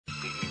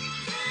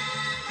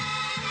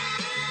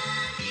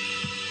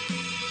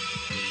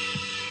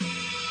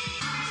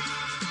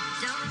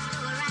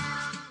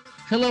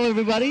Hello,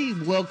 everybody.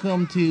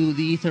 Welcome to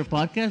the Ether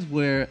Podcast,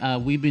 where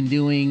we've been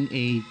doing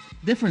a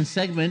different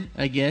segment,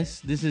 I guess.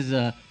 This is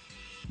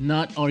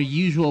not our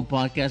usual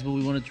podcast, but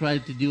we want to try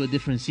to do a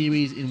different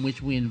series in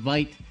which we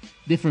invite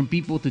different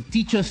people to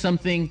teach us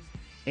something.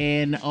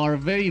 And our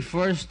very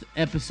first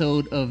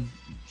episode of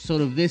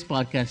sort of this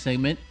podcast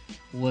segment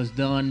was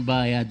done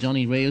by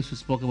Johnny Reyes, who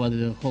spoke about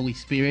the Holy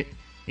Spirit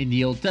in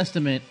the Old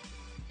Testament.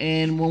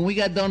 And when we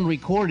got done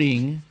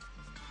recording,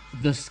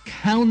 the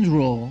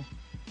scoundrel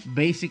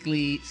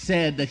basically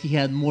said that he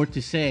had more to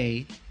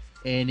say,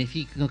 and if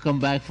he can come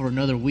back for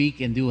another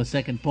week and do a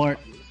second part,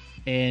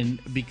 and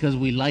because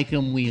we like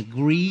him, we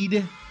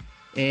agreed.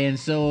 And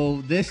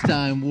so this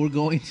time we're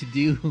going to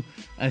do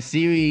a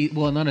series,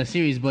 well, not a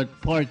series,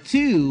 but part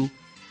two.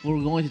 We're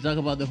going to talk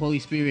about the Holy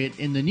Spirit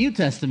in the New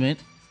Testament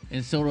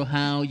and sort of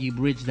how you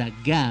bridge that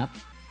gap.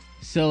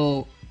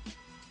 So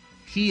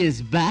he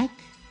is back.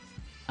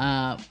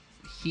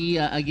 He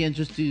again,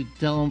 just to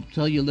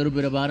tell you a little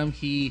bit about him,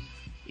 he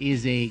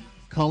is a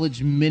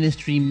college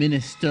ministry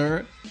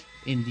minister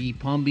in the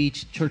Palm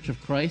Beach Church of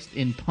Christ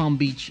in Palm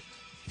Beach,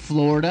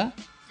 Florida.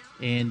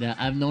 And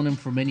I've known him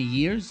for many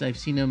years. I've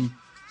seen him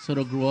sort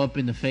of grow up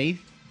in the faith.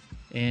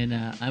 And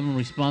I'm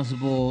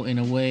responsible in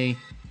a way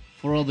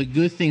for all the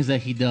good things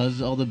that he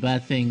does. All the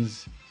bad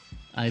things,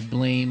 I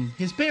blame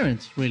his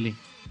parents, really.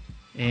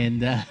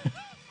 And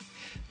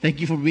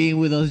thank you for being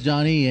with us,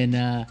 Johnny.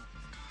 And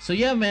so,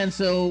 yeah, man.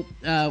 So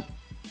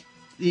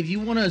if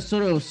you want to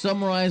sort of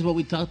summarize what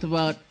we talked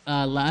about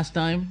last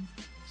time,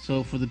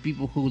 so for the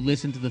people who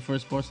listened to the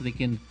first part, so they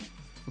can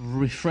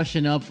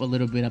refreshen up a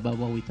little bit about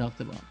what we talked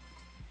about.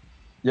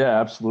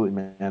 Yeah, absolutely,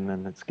 man.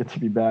 And it's good to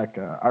be back.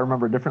 I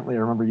remember differently. I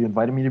remember you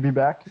invited me to be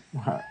back.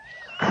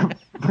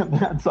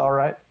 That's all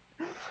right.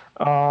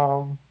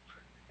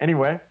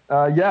 Anyway,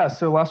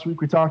 so last week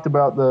we talked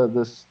about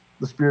the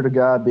Spirit of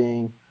God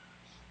being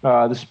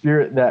the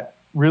Spirit that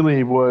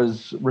really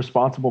was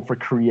responsible for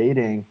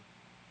creating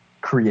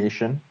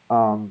creation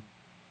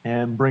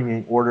and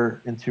bringing order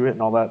into it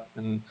and all that.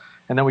 And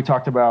then we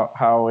talked about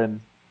how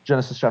in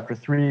Genesis chapter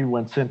 3,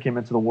 when sin came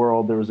into the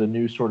world, there was a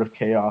new sort of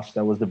chaos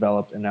that was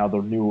developed, and now the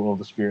new role of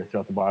the Spirit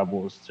throughout the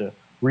Bible is to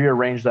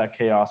rearrange that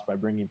chaos by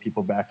bringing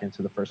people back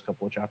into the first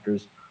couple of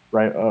chapters,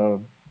 right?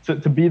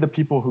 To be the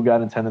people who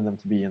God intended them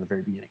to be in the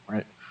very beginning,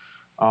 right?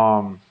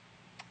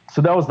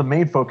 So that was the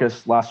main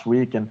focus last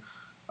week, and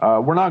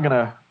we're not going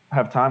to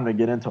have time to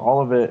get into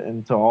all of it,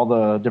 into all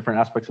the different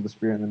aspects of the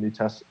Spirit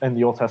in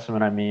the Old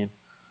Testament, I mean.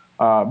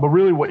 But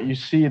really what you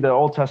see, the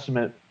Old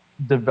Testament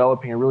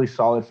developing a really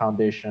solid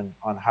foundation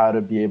on how to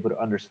be able to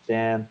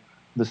understand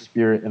the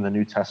Spirit in the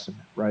New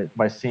Testament, right?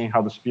 By seeing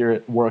how the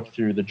Spirit worked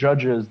through the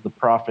judges, the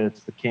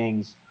prophets, the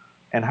kings,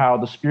 and how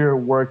the Spirit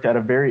worked at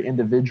a very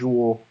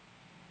individual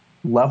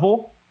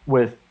level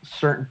with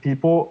certain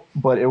people,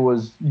 but it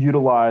was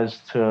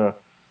utilized to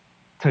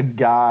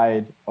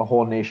guide a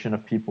whole nation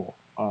of people,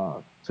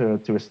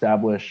 to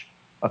establish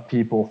a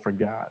people for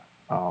God.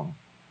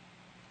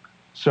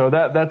 So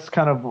that's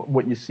kind of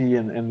what you see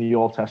in the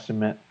Old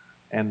Testament,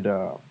 and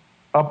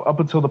up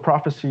until the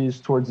prophecies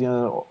towards the end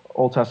of the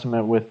Old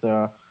Testament with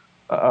the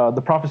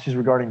prophecies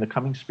regarding the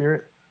coming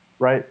Spirit,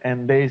 right?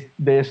 And they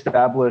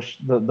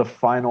established the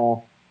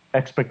final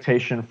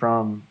expectation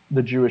from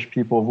the Jewish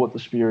people of what the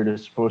Spirit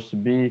is supposed to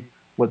be,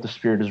 what the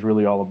Spirit is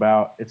really all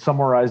about. It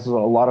summarizes a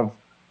lot of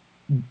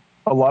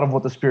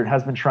what the Spirit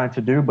has been trying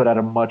to do, but at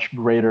a much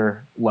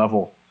greater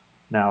level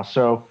now.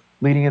 So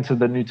leading into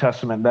the New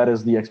Testament, that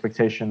is the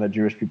expectation that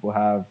Jewish people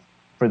have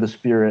for the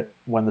Spirit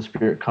when the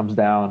Spirit comes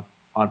down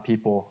on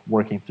people,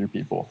 working through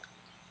people.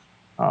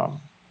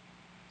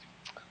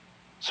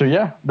 So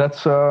yeah,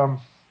 that's I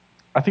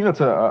think that's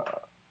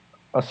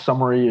a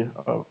summary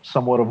of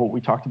somewhat of what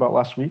we talked about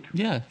last week.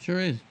 Yeah, sure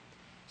is.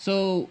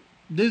 So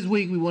this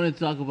week we wanted to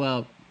talk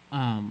about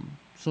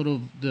sort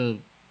of the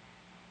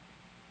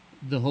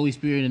Holy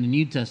Spirit in the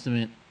New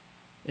Testament.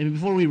 And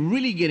before we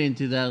really get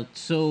into that,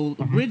 so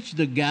bridge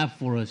the gap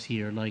for us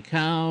here. Like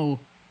how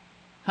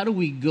do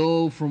we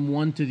go from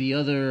one to the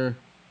other?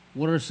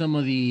 What are some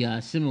of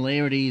the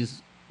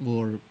similarities,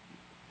 or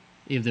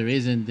if there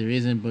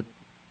isn't, but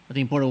I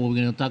think part of what we're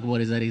going to talk about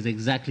is that it's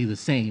exactly the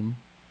same.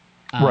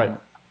 Right.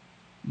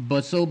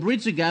 But so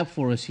bridge the gap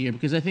for us here,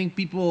 because I think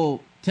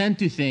people tend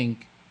to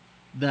think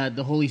that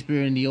the Holy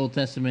Spirit in the Old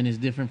Testament is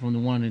different from the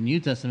one in the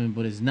New Testament,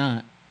 but it's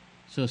not.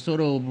 So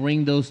sort of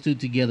bring those two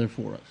together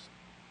for us.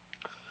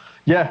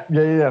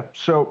 Yeah.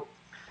 So,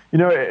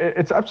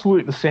 it's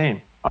absolutely the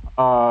same.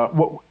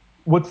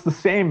 What's the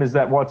same is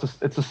that,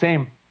 it's the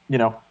same,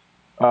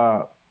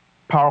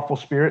 powerful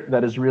Spirit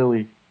that is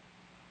really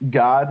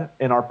God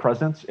in our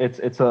presence.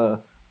 It's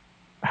a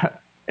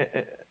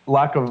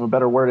lack of a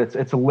better word.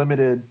 It's a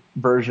limited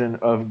version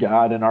of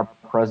God in our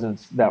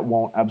presence that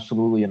won't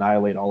absolutely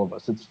annihilate all of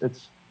us.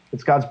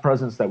 It's God's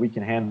presence that we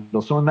can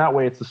handle. So in that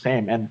way, it's the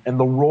same. And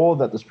the role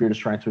that the Spirit is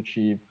trying to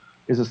achieve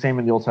is the same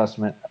in the Old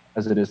Testament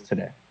as it is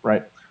today,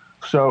 right?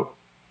 So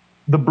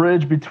the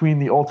bridge between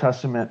the Old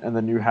Testament and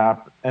the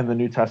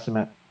New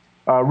Testament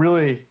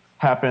really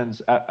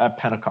happens at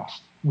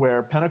Pentecost,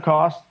 where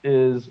Pentecost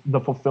is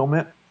the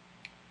fulfillment,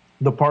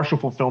 the partial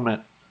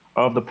fulfillment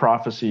of the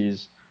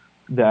prophecies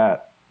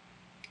that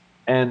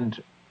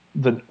end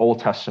the Old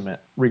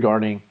Testament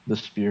regarding the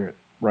Spirit,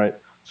 right?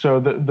 So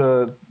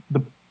the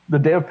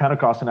day of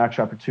Pentecost in Acts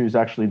chapter 2 is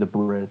actually the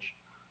bridge.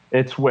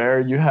 It's where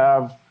you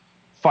have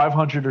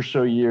 500 or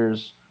so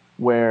years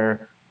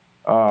where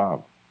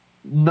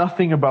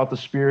nothing about the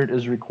Spirit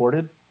is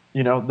recorded.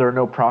 You know, there are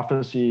no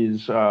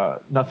prophecies.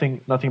 Nothing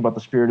about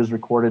the Spirit is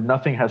recorded.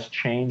 Nothing has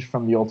changed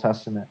from the Old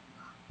Testament.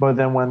 But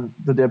then when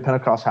the day of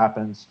Pentecost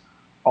happens,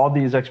 all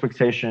these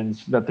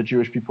expectations that the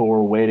Jewish people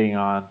were waiting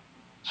on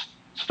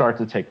start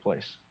to take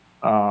place.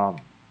 And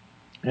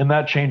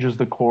that changes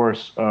the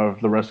course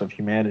of the rest of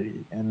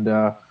humanity.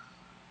 And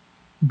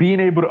being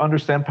able to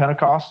understand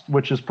Pentecost,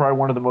 which is probably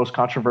one of the most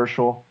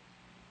controversial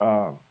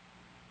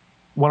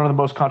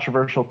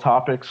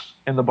topics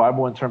in the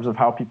Bible in terms of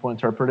how people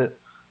interpret it,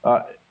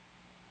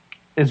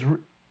 is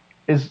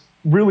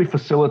really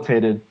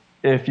facilitated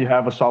if you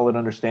have a solid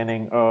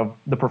understanding of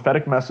the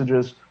prophetic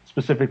messages,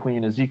 specifically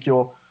in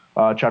Ezekiel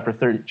chapters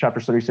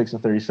 36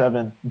 and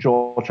 37,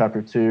 Joel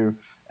chapter 2,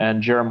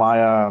 and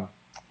Jeremiah.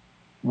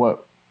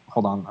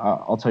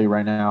 I'll tell you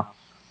right now.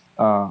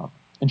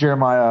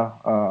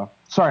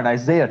 In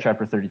Isaiah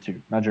chapter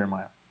 32, not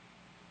Jeremiah.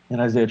 In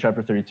Isaiah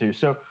chapter 32.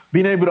 So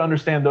being able to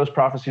understand those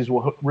prophecies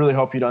will really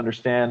help you to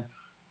understand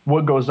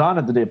what goes on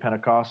at the day of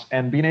Pentecost,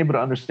 and being able to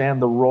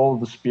understand the role of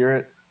the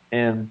Spirit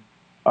in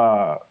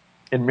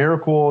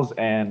miracles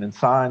and in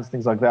signs,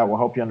 things like that, will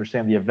help you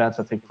understand the events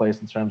that take place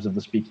in terms of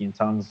the speaking in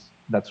tongues,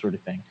 that sort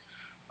of thing.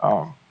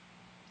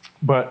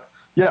 But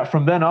yeah,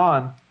 from then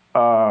on,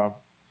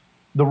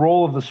 the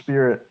role of the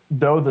Spirit,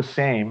 though the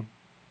same,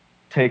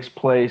 takes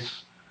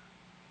place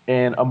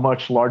in a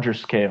much larger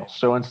scale.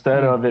 So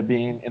instead of it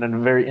being in a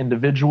very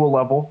individual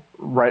level,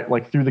 right,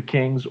 like through the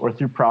kings or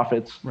through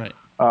prophets, right,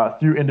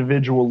 through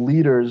individual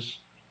leaders,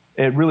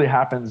 it really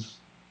happens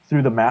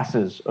through the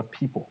masses of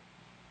people.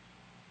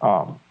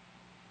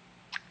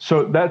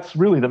 So that's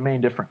really the main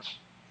difference.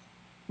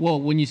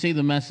 Well, when you say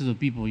the masses of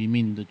people, you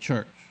mean the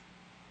church.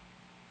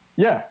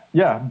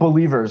 Yeah,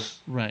 believers,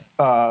 right?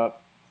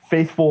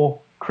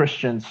 Faithful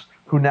Christians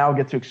who now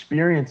get to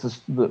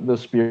experience the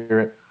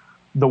Spirit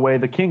the way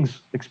the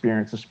kings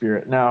experience the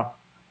Spirit. Now,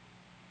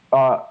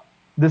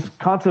 this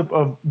concept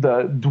of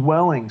the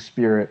dwelling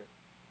Spirit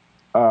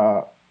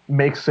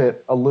makes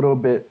it a little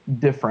bit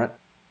different,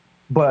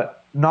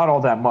 but not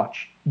all that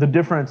much. The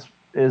difference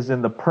is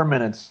in the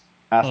permanence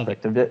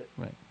aspect of it.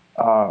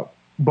 Right.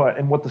 But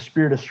in what the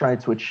Spirit is trying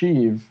to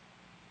achieve,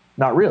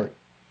 not really.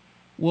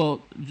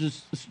 Well,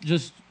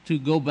 just to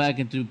go back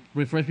and to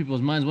refresh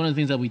people's minds, one of the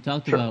things that we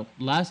talked about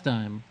last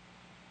time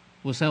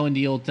was how in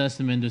the Old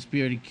Testament the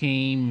Spirit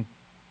came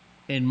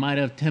and might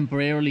have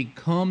temporarily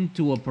come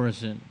to a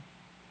person,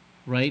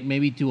 right?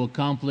 Maybe to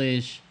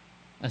accomplish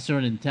a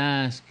certain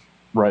task.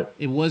 Right.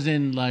 It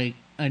wasn't like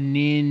an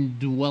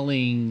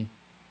indwelling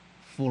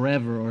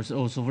forever. Or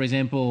so for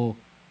example,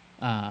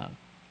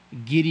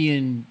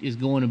 Gideon is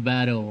going to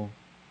battle,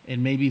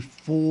 and maybe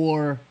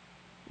for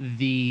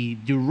the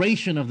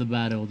duration of the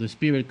battle, the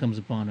Spirit comes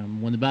upon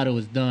him. When the battle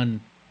is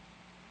done,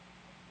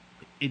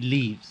 it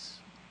leaves.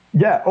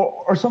 Yeah,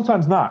 or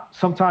sometimes not.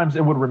 Sometimes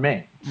it would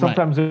remain.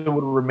 Sometimes it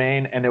would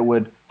remain, and it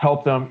would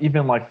help them,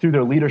 even like through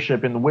their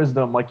leadership and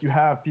wisdom. Like you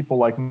have people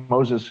like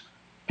Moses,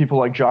 people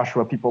like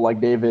Joshua, people like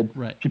David,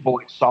 people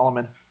like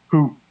Solomon,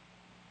 who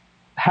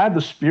had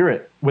the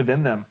Spirit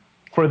within them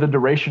for the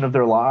duration of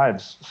their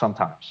lives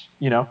sometimes.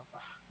 You know,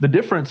 the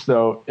difference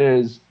though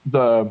is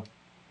the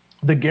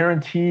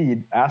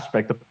guaranteed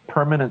aspect, the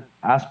permanent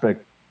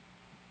aspect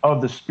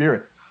of the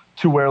Spirit,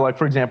 to where, like,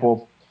 for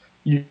example,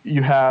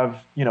 you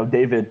have,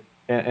 David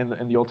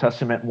in the Old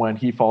Testament when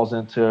he falls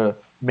into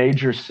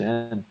major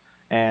sin,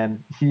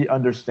 and he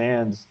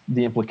understands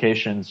the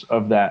implications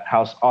of that,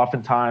 how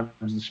oftentimes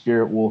the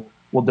Spirit will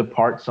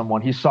depart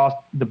someone. He saw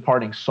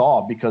departing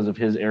Saul because of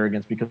his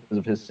arrogance, because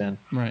of his sin.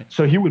 Right.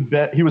 So he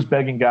was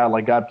begging God,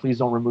 like, God, please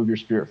don't remove your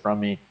Spirit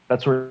from me,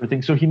 that sort of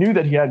thing. So he knew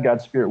that he had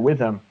God's Spirit with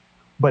him,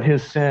 but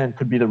his sin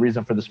could be the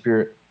reason for the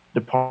Spirit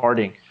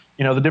departing.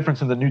 The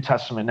difference in the New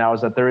Testament now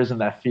is that there isn't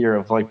that fear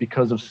of, like,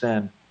 because of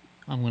sin,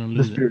 I'm going to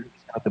lose the Spirit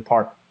is going to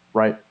depart,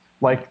 right?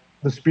 Like,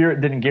 the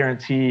Spirit didn't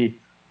guarantee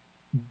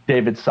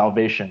David's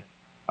salvation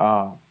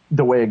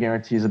the way it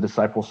guarantees a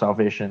disciple's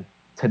salvation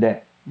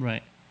today.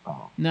 Right.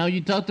 Now,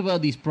 you talked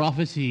about these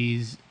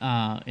prophecies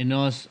and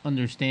us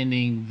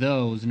understanding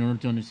those in order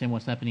to understand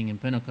what's happening in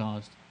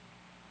Pentecost.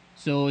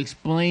 So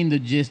explain the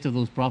gist of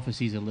those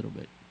prophecies a little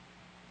bit.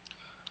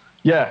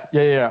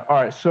 Yeah. All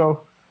right.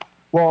 So,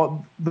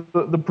 well,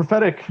 the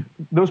prophetic,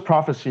 those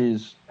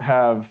prophecies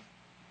have,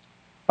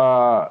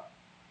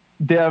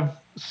 they have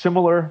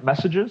similar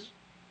messages,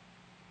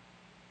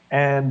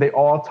 and they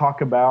all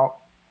talk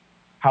about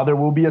how there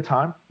will be a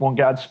time when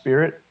God's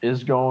Spirit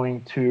is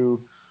going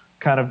to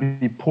kind of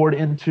be poured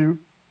into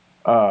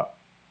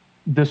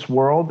this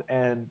world,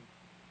 and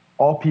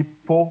all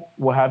people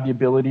will have the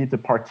ability to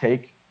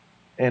partake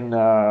in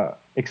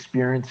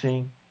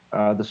experiencing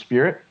the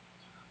Spirit.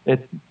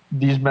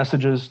 these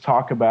messages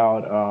talk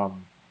about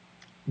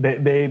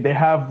they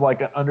have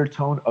like an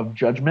undertone of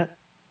judgment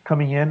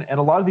coming in, and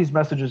a lot of these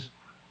messages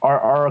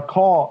are a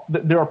call.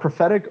 They're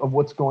prophetic of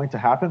what's going to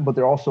happen, but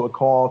they're also a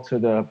call to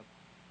the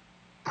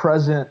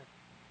present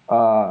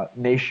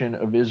nation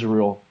of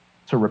Israel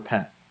to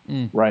repent.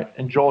 Right?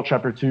 In Joel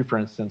chapter 2, for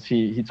instance,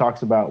 he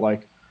talks about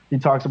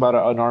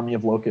an army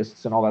of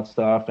locusts and all that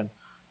stuff, and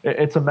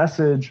it's a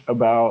message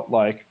about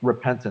like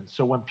repentance.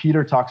 So when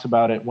Peter talks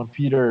about it, when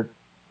Peter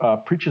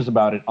preaches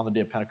about it on the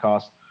day of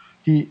Pentecost,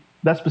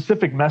 that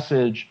specific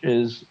message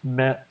is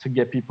meant to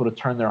get people to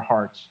turn their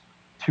hearts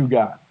to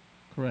God.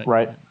 Correct.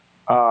 Right?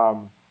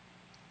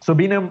 So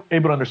being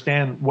able to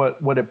understand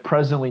what it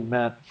presently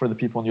meant for the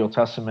people in the Old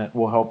Testament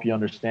will help you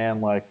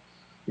understand, like,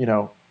 you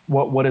know,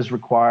 what is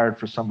required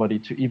for somebody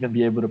to even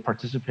be able to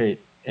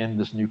participate in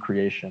this new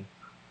creation.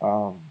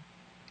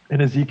 In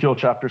Ezekiel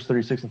chapters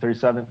 36 and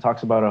 37, it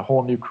talks about a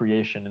whole new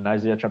creation. In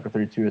Isaiah chapter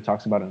 32, it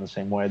talks about it in the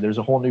same way. There's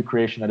a whole new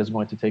creation that is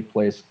going to take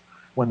place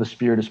when the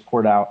Spirit is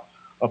poured out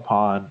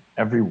upon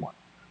everyone.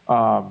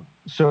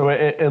 So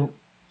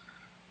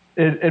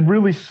it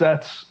really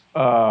sets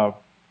an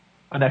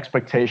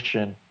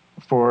expectation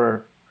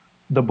for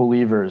the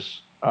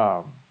believers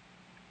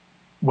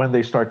when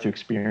they start to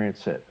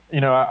experience it.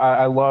 You know,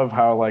 I love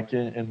how, like,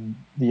 in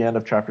the end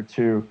of chapter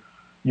 2,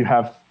 you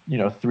have,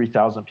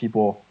 3,000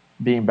 people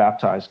being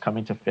baptized,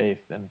 coming to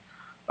faith. And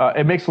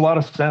it makes a lot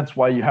of sense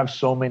why you have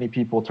so many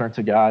people turn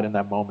to God in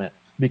that moment,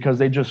 because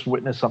they just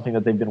witnessed something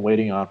that they've been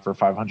waiting on for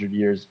 500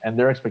 years, and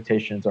their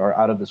expectations are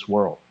out of this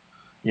world,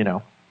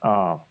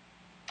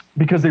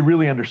 because they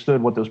really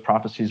understood what those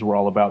prophecies were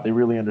all about. They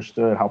really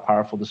understood how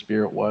powerful the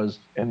Spirit was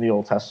in the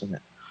Old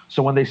Testament.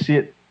 So when they see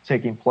it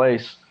taking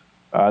place,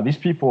 these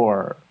people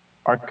are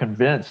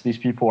convinced. These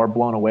people are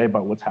blown away by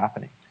what's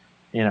happening,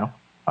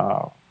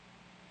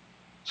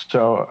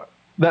 So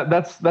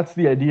that's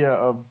the idea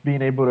of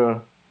being able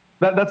to.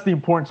 That's the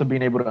importance of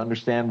being able to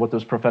understand what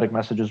those prophetic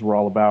messages were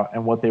all about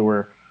and what they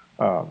were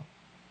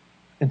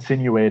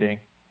insinuating.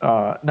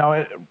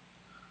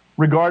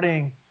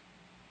 Regarding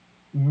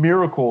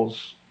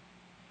miracles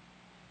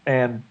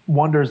and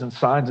wonders and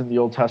signs in the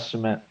Old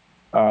Testament,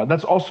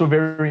 that's also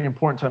very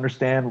important to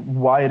understand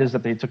why it is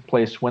that they took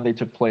place, when they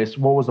took place,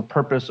 what was the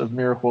purpose of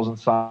miracles and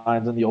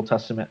signs in the Old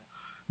Testament.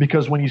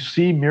 Because when you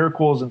see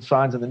miracles and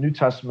signs in the New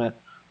Testament,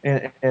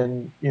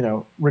 and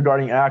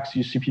regarding Acts,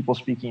 you see people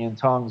speaking in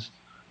tongues.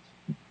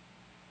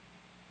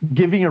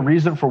 Giving a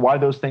reason for why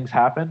those things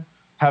happen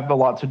have a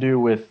lot to do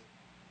with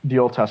the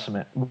Old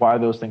Testament, why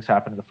those things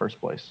happen in the first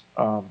place.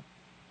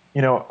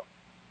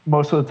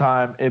 Most of the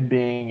time it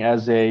being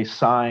as a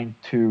sign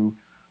to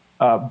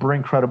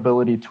bring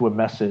credibility to a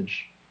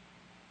message,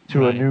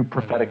 to a new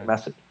prophetic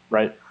message,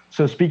 right?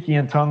 So speaking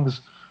in tongues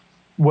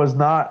was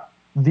not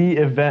the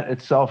event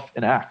itself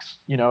in Acts.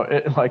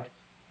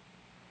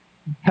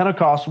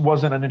 Pentecost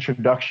wasn't an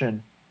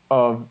introduction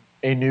of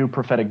a new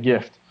prophetic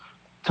gift.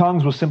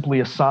 Tongues was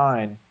simply a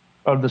sign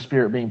of the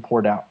Spirit being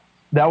poured out.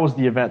 That was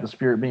the event, the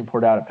Spirit being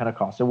poured out at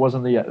Pentecost. It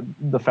wasn't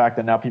the fact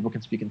that now people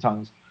can speak in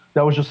tongues.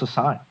 That was just a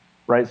sign,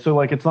 right? So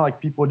it's not like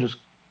people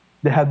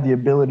they had the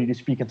ability to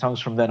speak in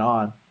tongues from then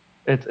on.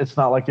 It's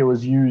not like it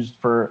was used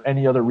for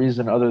any other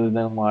reason other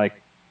than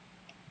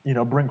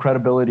bring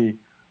credibility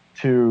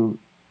to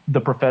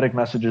the prophetic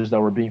messages that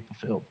were being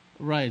fulfilled.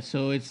 Right.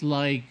 So it's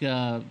like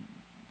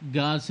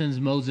God sends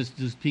Moses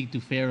to speak to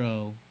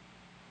Pharaoh.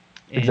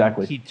 And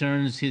exactly. He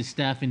turns his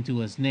staff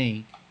into a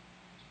snake,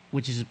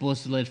 which is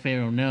supposed to let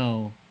Pharaoh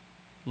know,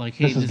 hey,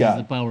 this is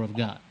the power of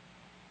God.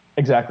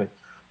 Exactly.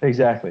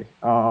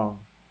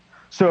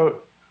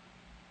 So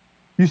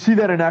you see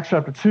that in Acts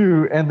chapter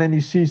 2, and then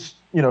you see,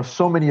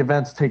 so many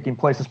events taking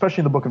place,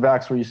 especially in the book of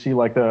Acts, where you see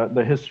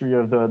the history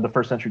of the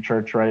first century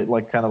church, right?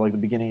 Kind of the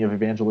beginning of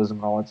evangelism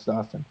and all that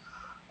stuff. And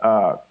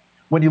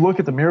when you look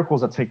at the miracles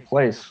that take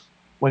place,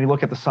 when you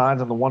look at the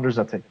signs and the wonders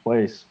that take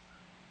place,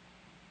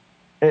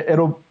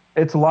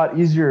 it's a lot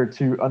easier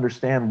to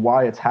understand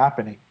why it's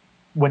happening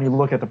when you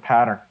look at the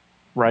pattern,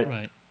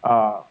 right?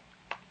 Right.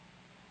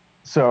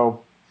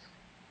 So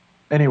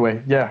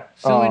anyway, yeah.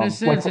 So in a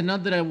sense, and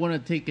not that I want to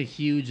take a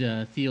huge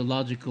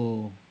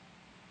theological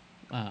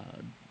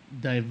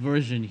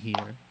diversion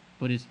here,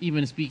 but it's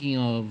even speaking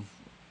of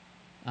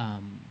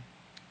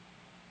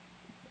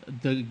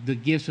the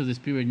gifts of the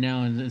Spirit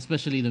now, and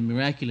especially the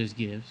miraculous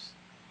gifts,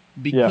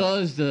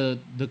 because the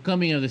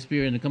coming of the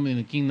Spirit and the coming of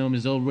the kingdom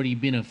has already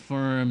been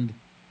affirmed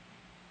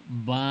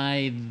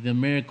by the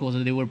miracles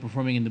that they were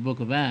performing in the book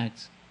of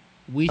Acts.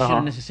 We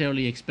shouldn't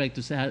necessarily expect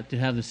to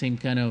have the same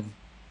kind of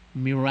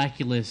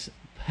miraculous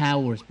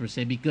powers per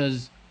se,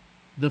 because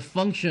the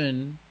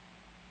function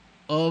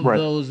of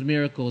those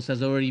miracles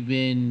has already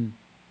been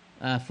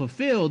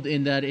fulfilled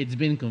in that it's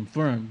been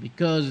confirmed,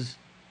 because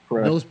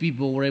those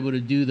people were able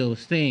to do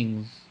those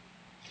things.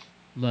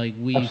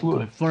 We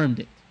confirmed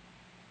it.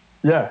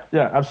 Yeah,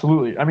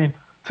 absolutely. I mean,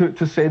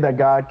 to say that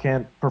God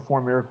can't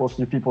perform miracles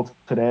through people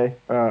today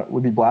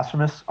would be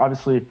blasphemous.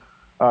 Obviously,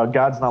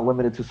 God's not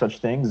limited to such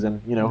things,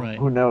 and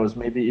who knows?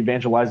 Maybe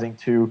evangelizing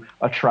to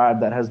a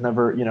tribe that has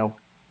never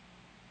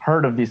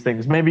heard of these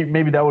things, maybe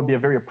that would be a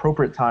very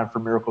appropriate time for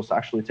miracles to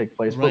actually take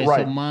place. Right. But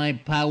right, So my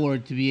power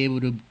to be able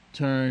to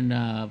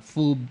turn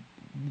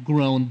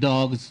full-grown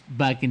dogs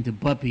back into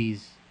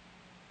puppies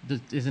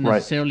isn't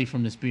necessarily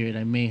from the spirit.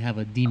 I may have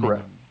a demon.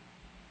 Correct.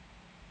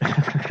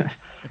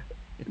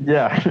 In me.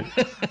 Yeah,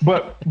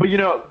 but I'm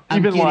even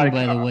kidding, like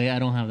by the way, I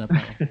don't have that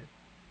power.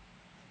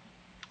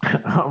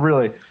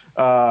 really,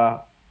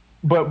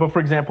 but for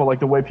example, like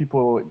the way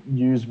people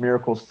use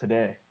miracles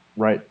today,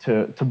 right,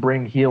 to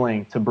bring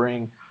healing, to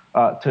bring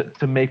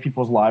to make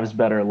people's lives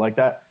better, like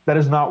that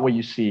is not what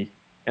you see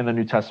in the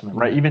New Testament,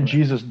 right? Even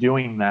Jesus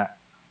doing that,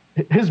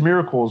 his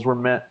miracles were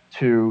meant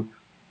to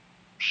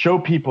show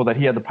people that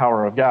he had the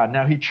power of God.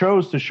 Now, he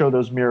chose to show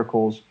those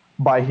miracles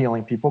by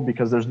healing people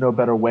because there's no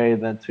better way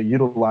than to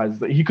utilize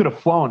that. He could have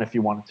flown if he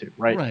wanted to,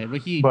 right? Right,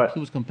 but he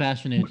was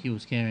compassionate. He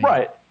was caring.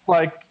 Right,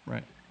 like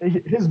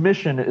his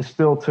mission is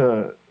still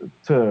to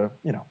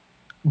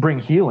bring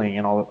healing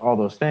and all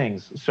those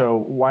things. So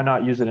why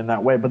not use it in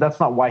that way? But that's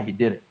not why he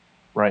did it,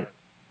 right?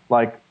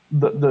 Like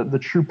the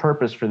true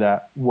purpose for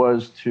that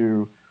was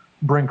to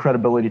bring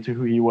credibility to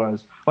who he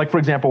was. Like, for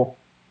example,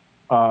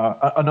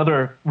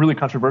 another really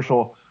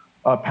controversial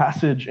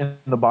passage in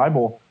the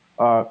Bible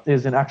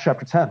is in Acts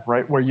chapter 10,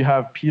 right, where you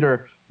have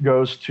Peter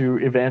goes to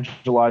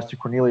evangelize to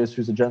Cornelius,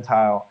 who's a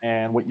Gentile,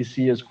 and what you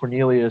see is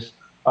Cornelius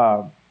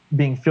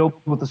being filled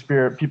with the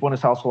Spirit. People in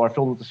his household are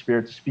filled with the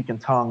Spirit to speak in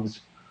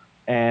tongues,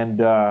 and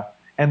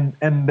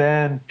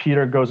then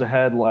Peter goes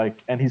ahead,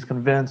 and he's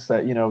convinced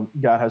that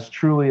God has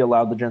truly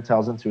allowed the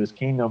Gentiles into his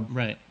kingdom,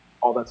 right?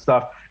 All that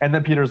stuff, and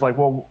then Peter's like,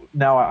 well,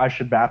 now I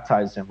should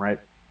baptize him, right?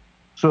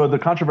 So the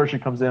controversy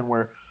comes in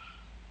where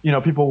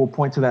people will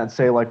point to that and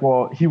say, like,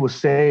 well, he was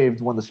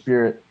saved when the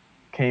Spirit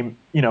came,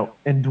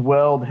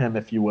 indwelled him,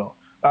 if you will.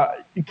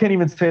 You can't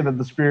even say that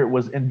the Spirit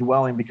was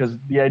indwelling, because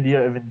the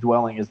idea of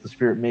indwelling is the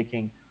Spirit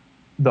making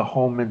the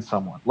home in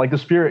someone. Like, the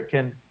Spirit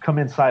can come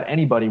inside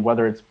anybody,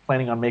 whether it's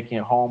planning on making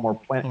it home or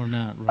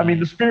not. Right. I mean,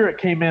 the Spirit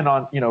came in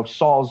on,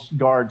 Saul's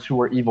guards who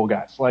were evil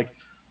guys. Like,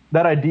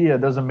 that idea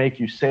doesn't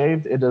make you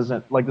saved. It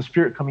doesn't, like, the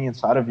Spirit coming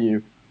inside of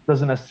you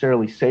doesn't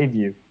necessarily save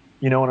you.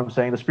 You know what I'm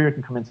saying? The Spirit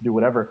can come in to do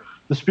whatever.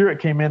 The Spirit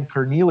came in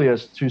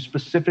Cornelius to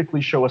specifically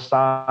show a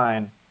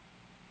sign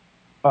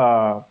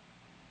that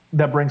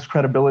brings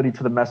credibility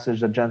to the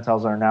message that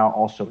Gentiles are now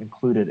also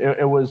included.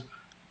 It was,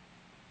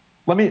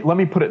 let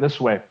me put it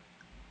this way: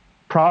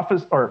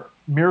 prophets or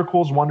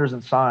miracles, wonders,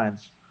 and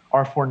signs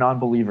are for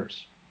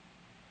non-believers,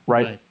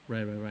 right?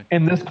 Right.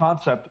 In this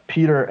concept,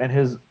 Peter and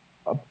his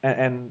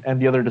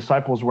and the other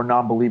disciples were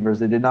non-believers.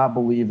 They did not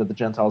believe that the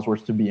Gentiles were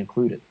to be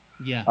included.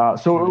 Yeah.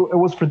 So it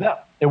was for them.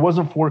 It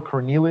wasn't for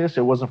Cornelius.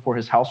 It wasn't for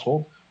his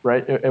household,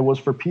 right? It was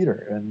for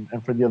Peter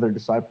and for the other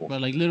disciples. But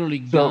like literally,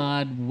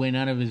 God went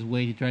out of his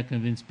way to try to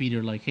convince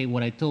Peter, like, hey,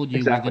 what I told you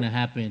was going to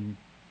happen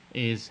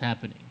is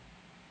happening.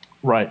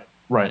 Right.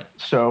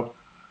 So,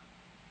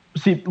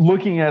 see,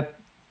 looking at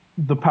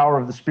the power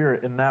of the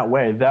Spirit in that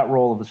way, that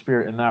role of the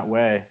Spirit in that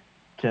way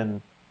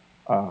can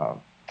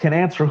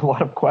answer a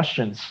lot of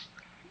questions.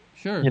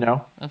 Sure.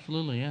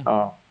 Absolutely,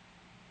 yeah.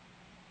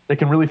 They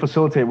can really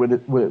facilitate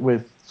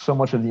with so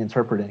much of the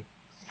interpreting.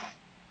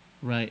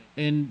 Right,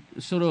 and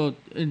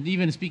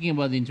even speaking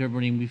about the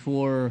interpreting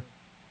before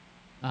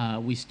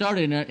we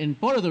started,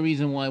 and part of the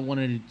reason why I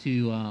wanted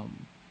to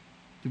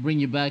bring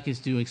you back is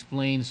to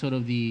explain sort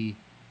of the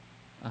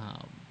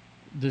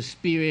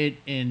Spirit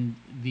and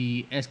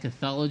the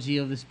eschatology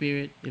of the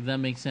Spirit, if that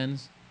makes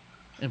sense.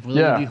 And for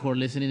those of you who are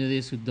listening to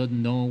this who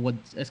don't know what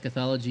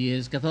eschatology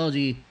is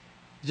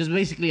just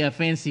basically a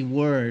fancy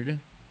word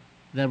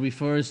that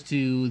refers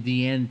to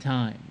the end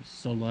times.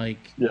 So,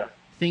 like,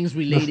 things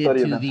related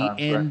to the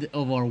end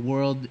of our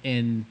world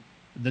and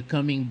the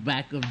coming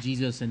back of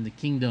Jesus and the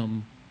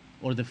kingdom,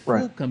 or the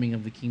full coming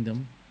of the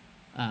kingdom.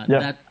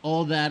 That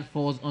all that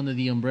falls under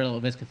the umbrella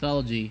of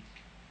eschatology,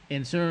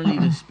 and certainly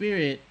the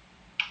Spirit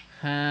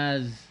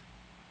has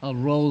a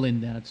role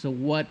in that. So,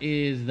 what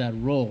is that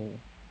role?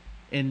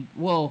 And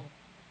well,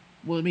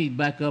 let me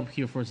back up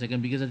here for a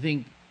second, because I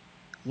think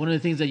one of the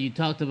things that you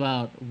talked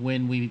about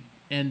when we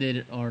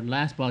ended our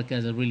last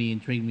podcast that really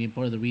intrigued me, and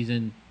part of the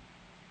reason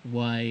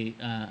why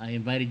I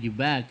invited you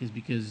back is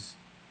because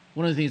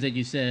one of the things that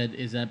you said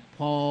is that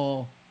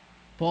Paul's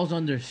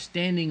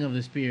understanding of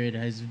the Spirit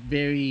is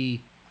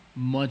very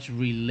much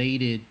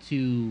related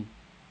to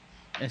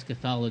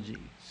eschatology.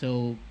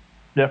 So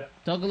talk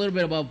a little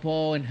bit about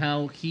Paul and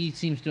how he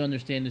seems to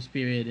understand the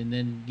Spirit, and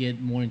then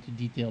get more into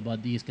detail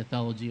about the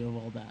eschatology of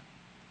all that.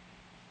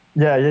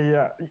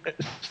 Yeah.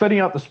 Studying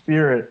out the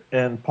Spirit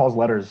in Paul's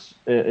letters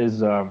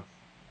is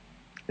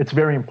it's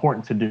very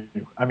important to do.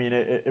 I mean,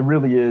 it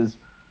really is,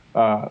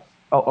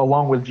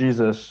 along with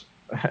Jesus.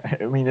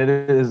 I mean, it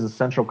is a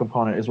central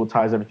component. Is what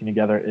ties everything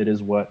together. It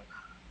is what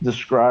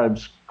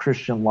describes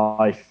Christian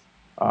life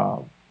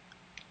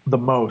the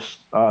most.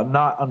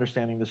 Not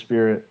understanding the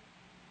Spirit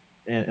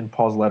in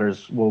Paul's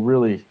letters will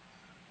really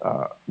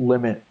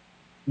limit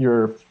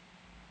your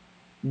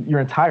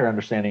entire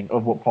understanding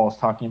of what Paul's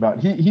talking about.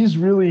 He's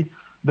really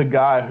the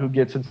guy who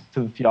gets into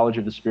the theology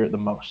of the Spirit the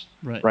most.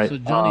 Right. Right. So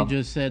Johnny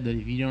just said that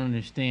if you don't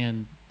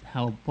understand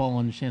how Paul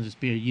understands the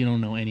Spirit, you don't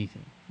know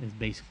anything. Is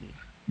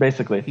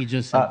basically. He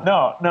just said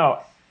no,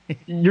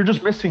 you're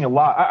just missing a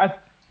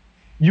lot.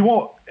 You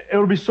won't. It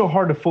would be so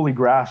hard to fully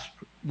grasp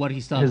what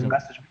he's talking his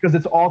about. message because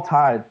it's all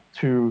tied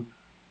to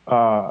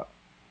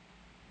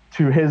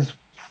his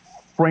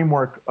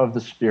framework of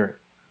the Spirit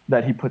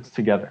that he puts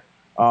together.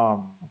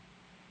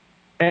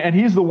 And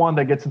he's the one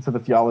that gets into the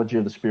theology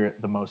of the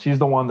Spirit the most. He's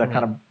the one that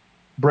kind of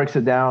breaks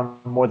it down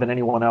more than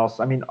anyone else.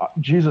 I mean,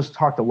 Jesus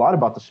talked a lot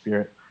about the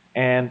Spirit.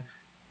 And,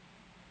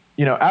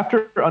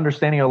 after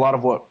understanding a lot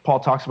of what Paul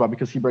talks about,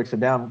 because he breaks it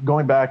down,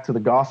 going back to the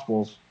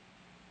Gospels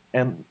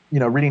and,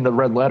 reading the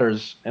red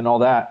letters and all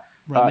that,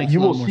 you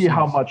will see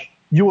how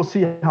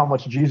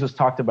much Jesus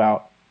talked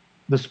about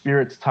the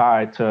Spirit's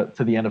tie to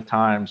the end of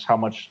times, how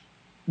much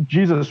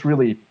Jesus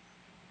really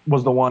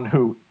was the one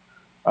who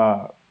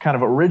kind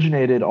of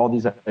originated all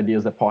these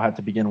ideas that Paul had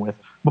to begin with.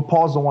 But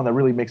Paul's the one that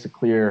really makes it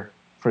clear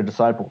for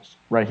disciples,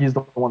 right? He's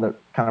the one that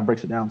kind of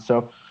breaks it down.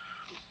 So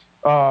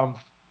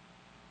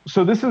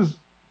this is,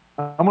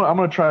 I'm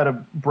going to try to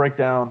break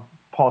down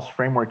Paul's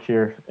framework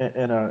here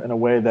in a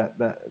way that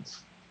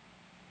it's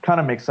kind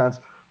of makes sense.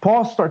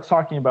 Paul starts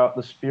talking about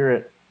the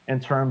Spirit in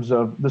terms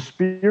of the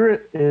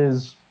Spirit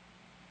is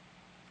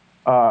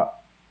at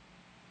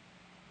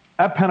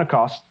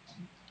Pentecost,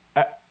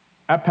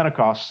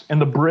 in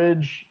the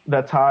bridge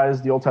that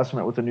ties the Old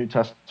Testament with the New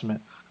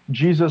Testament,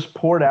 Jesus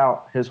poured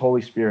out his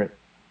Holy Spirit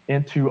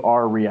into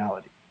our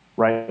reality,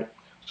 right?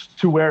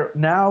 To where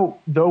now,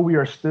 though we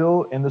are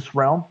still in this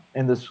realm,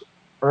 in this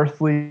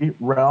earthly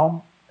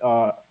realm,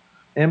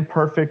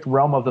 imperfect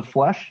realm of the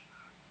flesh,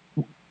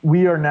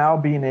 we are now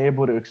being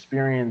able to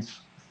experience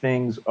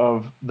things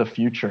of the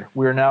future.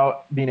 We are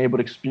now being able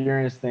to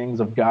experience things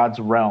of God's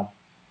realm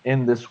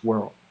in this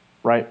world,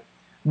 right?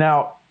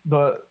 Now,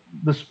 the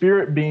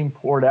Spirit being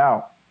poured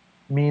out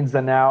means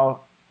that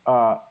now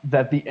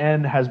that the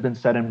end has been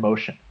set in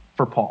motion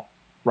for Paul,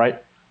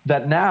 right?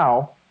 That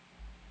now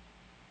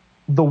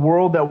the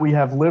world that we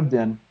have lived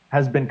in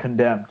has been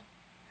condemned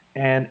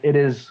and it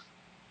is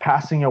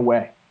passing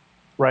away,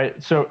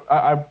 right? So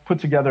I've put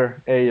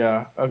together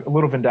a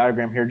little Venn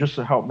diagram here just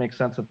to help make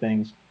sense of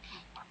things,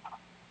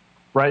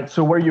 right?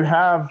 So where you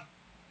have,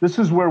 this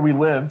is where we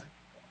lived,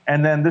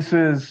 and then this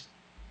is,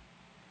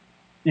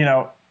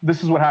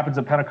 this is what happens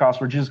at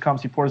Pentecost where Jesus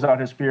comes, he pours out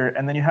his Spirit,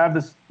 and then you have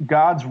this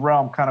God's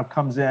realm kind of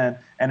comes in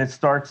and it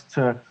starts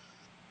to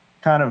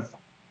kind of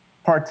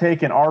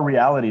partake in our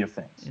reality of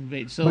things.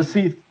 Invade. So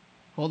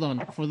hold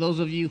on. For those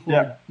of you who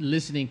are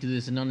listening to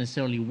this and not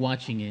necessarily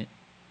watching it,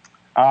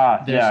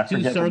 there's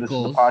two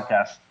circles. This is a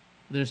podcast.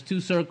 There's two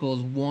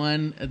circles.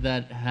 One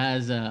that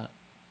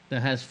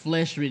has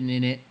flesh written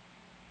in it,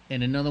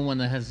 and another one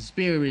that has the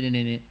Spirit written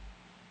in it,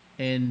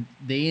 and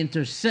they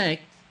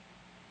intersect.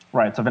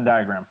 Right. It's a Venn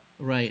diagram.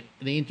 Right.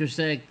 They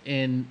intersect,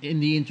 and in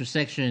the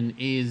intersection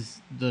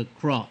is the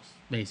cross,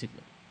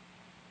 basically.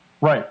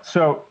 Right.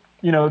 So,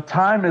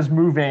 time is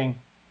moving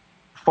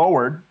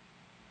forward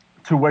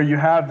to where you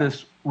have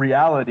this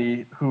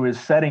reality who is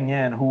setting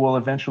in, who will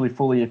eventually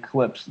fully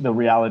eclipse the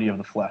reality of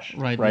the flesh.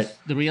 Right. Right.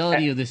 The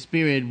reality of the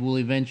Spirit will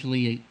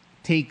eventually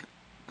take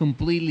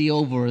completely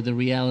over the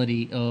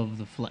reality of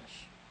the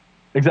flesh.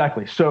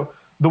 Exactly. So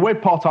the way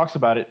Paul talks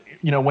about it,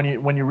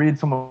 when you read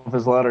some of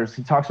his letters,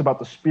 he talks about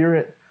the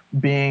Spirit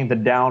being the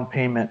down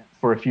payment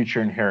for a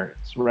future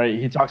inheritance, right?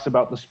 He talks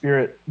about the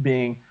Spirit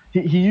being,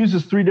 he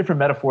uses three different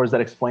metaphors that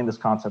explain this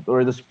concept,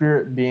 or the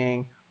Spirit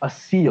being a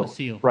seal.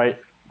 Right?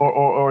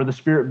 Or the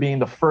Spirit being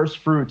the first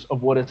fruits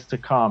of what is to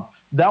come.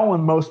 That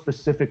one most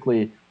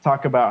specifically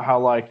talk about how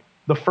like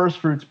the first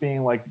fruits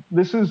being like,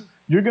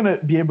 you're going to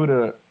be able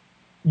to,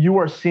 you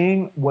are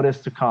seeing what is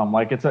to come.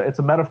 Like it's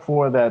a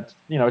metaphor that,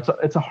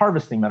 it's a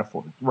harvesting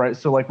metaphor, right?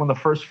 So like when the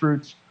first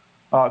fruits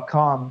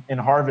come in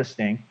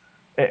harvesting,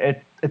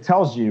 it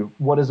tells you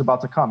what is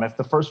about to come. If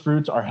the first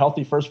fruits are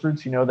healthy first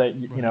fruits, you know that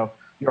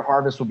your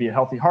harvest will be a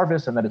healthy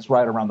harvest and that it's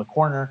right around the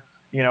corner.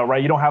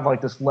 Right? You don't have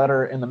like this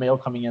letter in the mail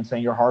coming in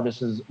saying your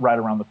harvest is right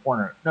around the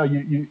corner. No,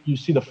 you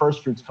see the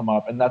first fruits come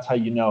up, and that's how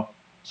you know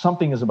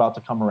something is about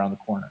to come around the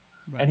corner.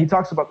 Right. And he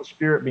talks about the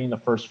Spirit being the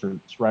first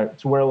fruits, right?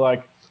 To where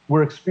like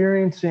we're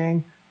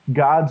experiencing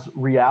God's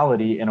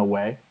reality in a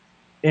way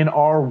in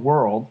our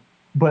world,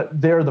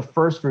 but they're the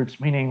first fruits,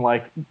 meaning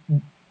like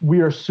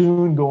we are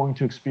soon going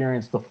to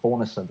experience the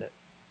fullness of it.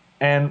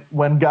 And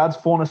when God's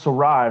fullness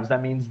arrives,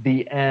 that means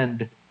the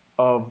end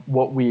of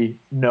what we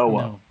know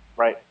of,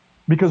 right?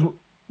 Because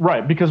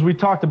we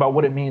talked about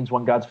what it means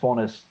when God's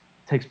fullness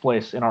takes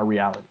place in our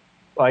reality.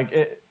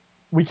 Like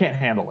we can't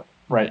handle it,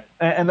 right?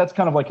 And that's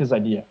kind of like his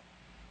idea.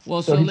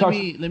 Well, so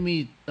let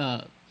me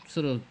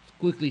sort of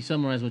quickly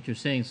summarize what you're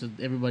saying so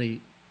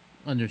everybody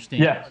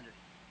understands. Yeah.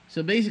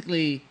 So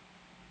basically,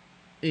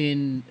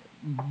 in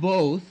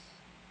both,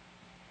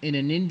 in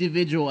an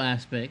individual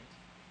aspect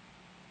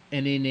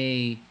and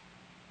in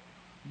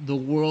the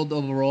world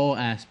overall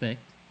aspect,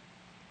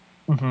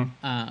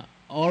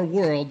 our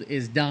world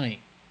is dying.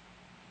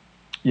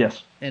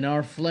 Yes. And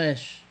our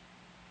flesh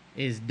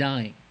is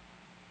dying.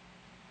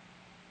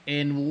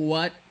 And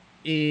what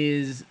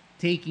is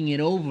taking it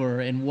over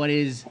and what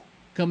is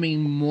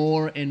coming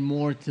more and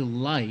more to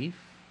life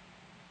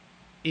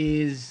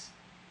is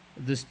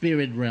the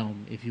spirit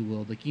realm, if you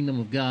will, the kingdom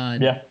of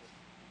God. Yeah.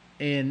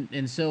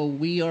 And so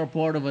we are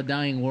part of a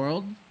dying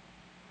world,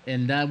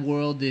 and that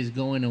world is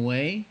going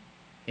away.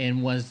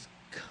 And what's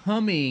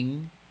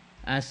coming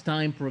as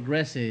time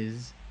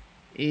progresses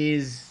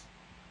is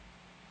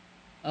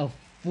a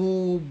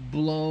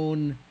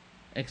full-blown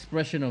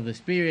expression of the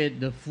spirit,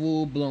 the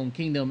full-blown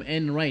kingdom.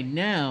 And right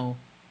now,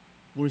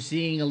 we're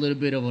seeing a little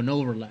bit of an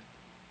overlap.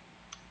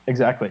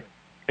 Exactly.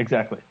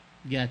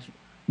 Gotcha.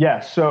 Yeah.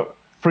 So,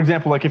 for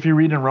example, like if you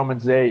read in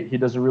Romans 8, he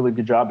does a really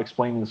good job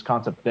explaining this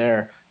concept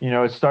there. You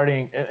know, it's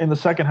starting in the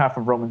second half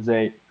of Romans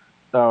 8,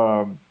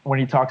 when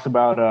he talks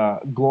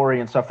about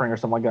glory and suffering or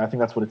something like that. I think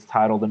that's what it's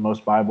titled in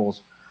most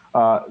Bibles.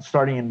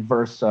 Starting in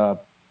verse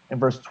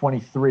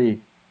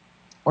 23,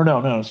 or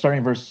no, starting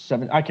in verse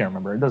 7. I can't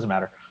remember. It doesn't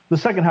matter. The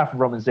second half of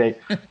Romans 8,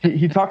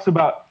 he talks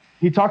about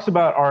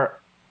our.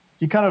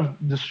 He kind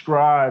of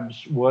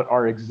describes what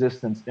our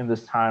existence in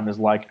this time is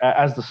like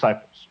as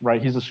disciples, right?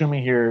 He's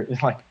assuming here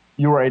it's like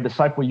you are a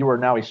disciple, you are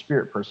now a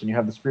spirit person, you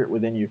have the spirit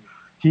within you.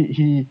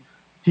 He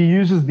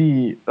uses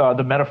the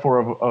metaphor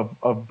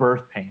of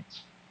birth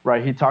pains,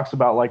 right? He talks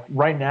about like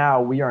right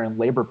now we are in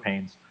labor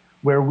pains,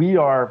 where we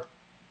are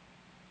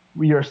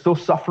still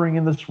suffering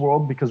in this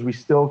world because we're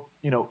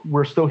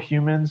still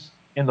humans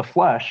in the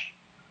flesh,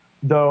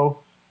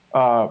 though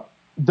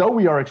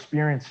we are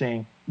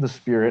experiencing the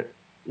spirit.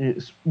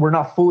 We're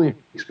not fully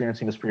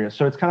experiencing the spirit.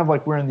 So it's kind of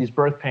like we're in these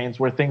birth pains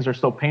where things are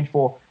still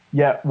painful,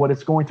 yet what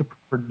it's going to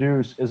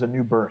produce is a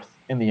new birth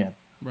in the end,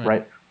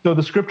 right? So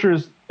the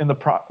scriptures in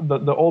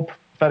the old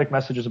prophetic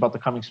messages about the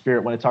coming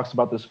spirit, when it talks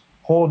about this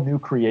whole new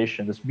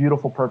creation, this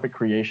beautiful, perfect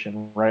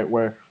creation, right,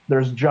 where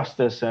there's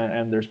justice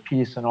and there's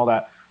peace and all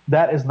that,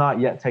 that is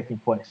not yet taking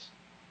place.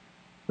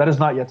 That is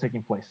not yet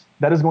taking place.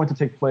 That is going to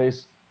take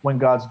place when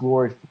God's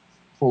glory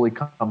fully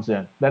comes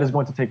in. That is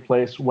going to take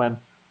place when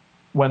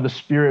the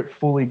spirit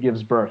fully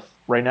gives birth.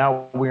 Right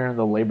now, we're in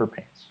the labor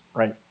pains,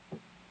 right?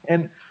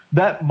 And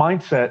that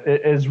mindset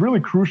is really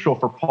crucial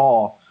for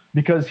Paul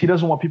because he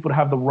doesn't want people to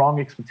have the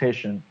wrong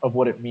expectation of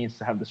what it means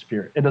to have the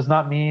spirit. It does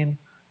not mean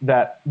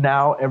that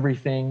now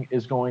everything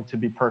is going to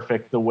be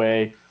perfect the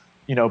way,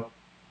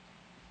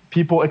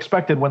 people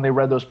expected when they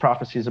read those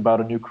prophecies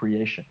about a new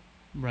creation.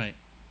 Right.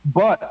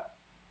 But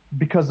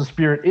because the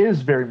spirit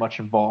is very much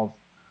involved,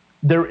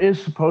 there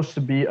is supposed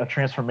to be a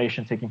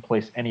transformation taking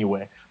place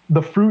anyway.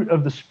 The fruit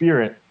of the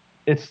spirit,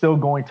 it's still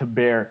going to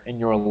bear in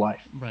your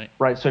life.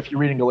 Right. So if you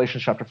read in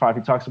Galatians chapter 5,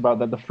 he talks about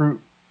that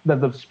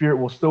the spirit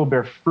will still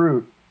bear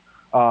fruit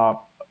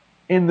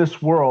in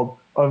this world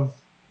of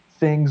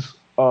things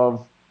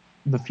of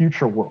the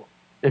future world,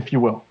 if you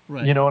will.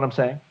 Right. You know what I'm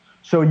saying?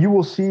 So you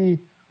will see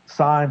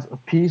signs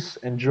of peace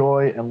and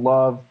joy and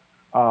love,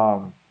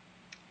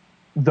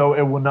 though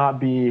it will not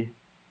be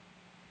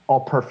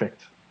all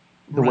perfect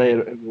the way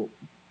it will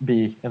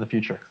be in the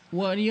future.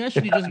 Well, and you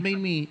actually just made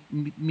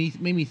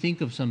me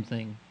think of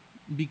something,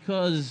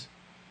 because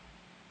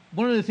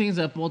one of the things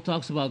that Paul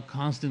talks about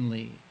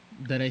constantly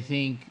that I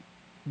think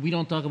we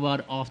don't talk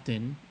about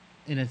often,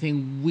 and I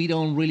think we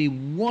don't really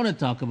want to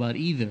talk about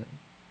either,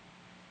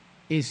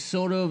 is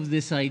sort of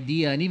this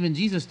idea, and even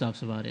Jesus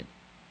talks about it,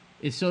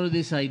 is sort of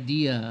this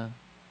idea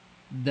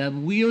that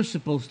we are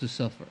supposed to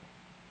suffer.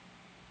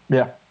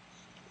 Yeah.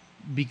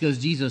 Because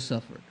Jesus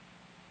suffered.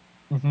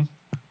 Mm-hmm.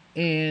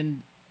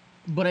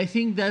 But I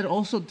think that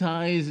also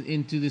ties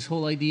into this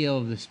whole idea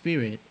of the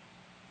spirit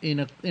in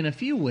a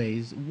few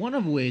ways. One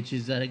of which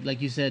is that,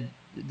 like you said,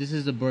 this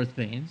is the birth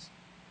pains,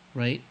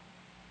 right?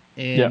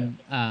 And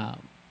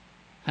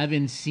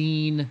having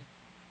seen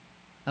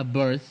a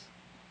birth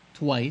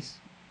twice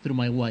through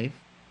my wife,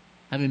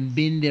 having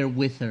been there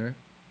with her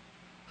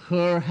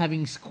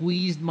having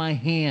squeezed my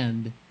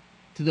hand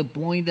to the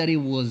point that it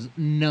was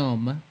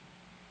numb,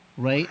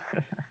 right?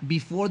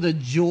 Before the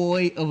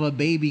joy of a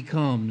baby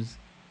comes,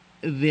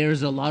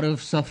 there's a lot of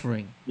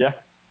suffering.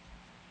 Yeah.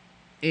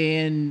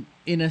 And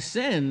in a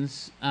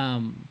sense,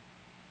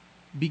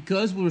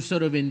 because we're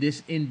sort of in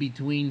this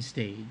in-between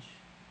stage,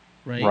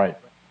 right? Right.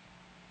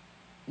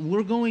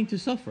 We're going to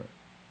suffer.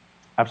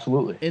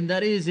 Absolutely. And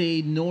that is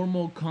a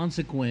normal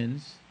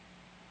consequence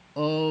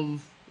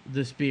of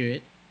the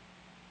spirit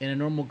and a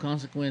normal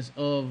consequence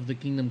of the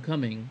kingdom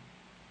coming.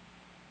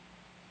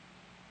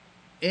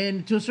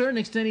 And to a certain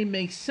extent, it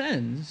makes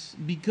sense,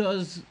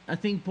 because I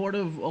think part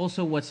of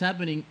also what's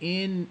happening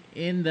in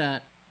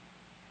that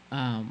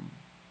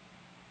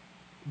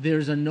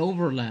there's an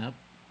overlap.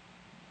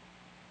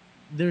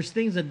 There's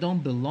things that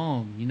don't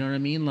belong. You know what I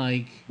mean?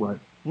 Like, right.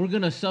 We're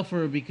gonna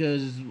suffer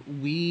because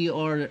we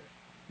are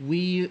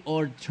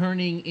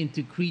turning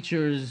into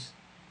creatures,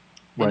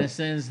 in a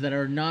sense, that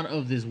are not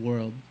of this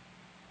world,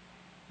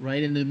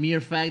 right? And the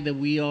mere fact that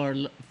we are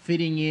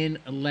fitting in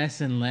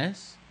less and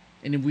less,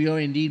 and if we are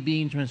indeed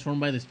being transformed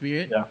by the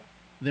Spirit,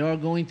 there are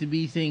going to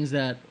be things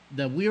that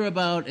we're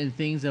about and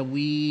things that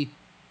we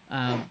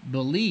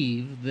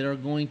believe that are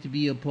going to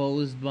be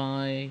opposed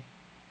by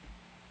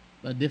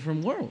a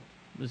different world.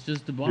 It's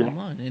just the bottom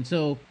line. And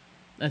so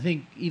I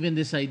think even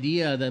this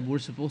idea that we're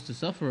supposed to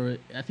suffer,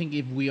 I think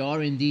if we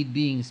are indeed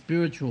being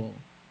spiritual,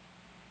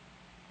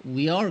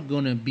 we are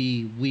going to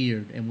be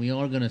weird and we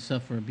are going to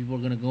suffer. And people are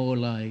going to go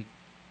like,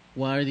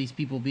 why are these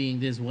people being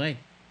this way?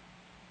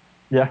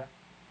 Yeah.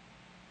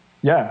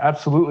 Yeah,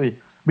 absolutely.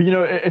 But,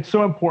 it's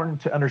so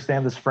important to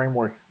understand this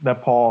framework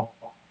that Paul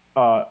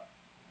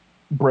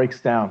breaks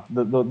down,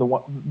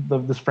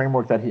 this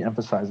framework that he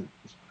emphasizes.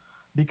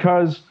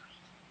 Because,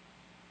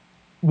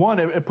 one,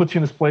 it puts you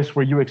in this place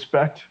where you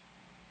expect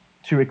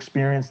to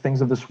experience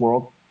things of this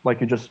world, like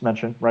you just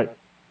mentioned, right?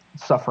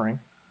 Suffering.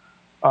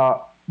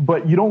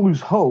 But you don't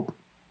lose hope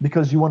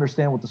because you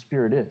understand what the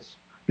Spirit is.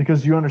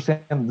 Because you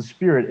understand that the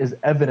Spirit is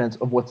evidence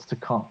of what's to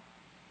come.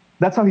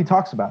 That's how he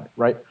talks about it,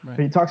 right?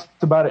 He talks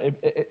about it.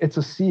 It's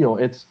a seal.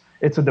 It's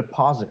a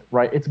deposit,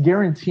 right? It's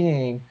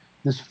guaranteeing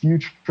this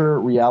future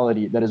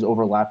reality that is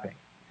overlapping,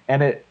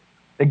 and it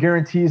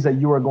guarantees that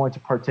you are going to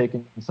partake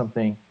in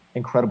something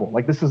incredible.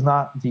 Like, this is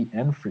not the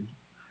end for you,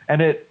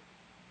 and it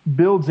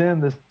builds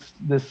in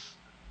this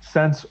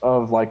sense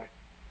of like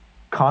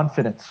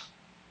confidence,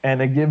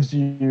 and it gives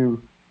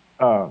you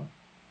the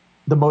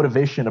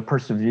motivation to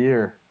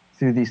persevere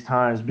through these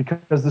times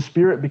because the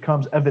Spirit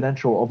becomes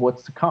evidential of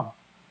what's to come.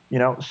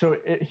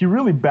 So he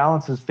really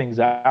balances things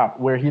out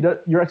where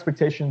your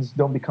expectations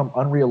don't become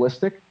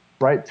unrealistic,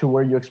 right? To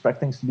where you expect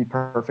things to be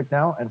perfect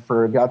now and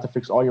for God to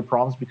fix all your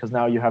problems because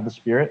now you have the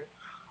Spirit.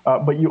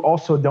 But you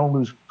also don't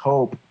lose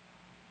hope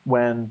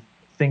when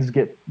things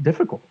get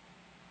difficult,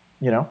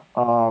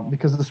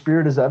 because the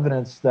Spirit is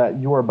evidence that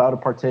you are about to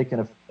partake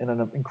in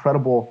an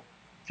incredible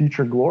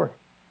future glory.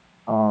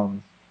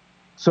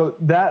 So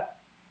that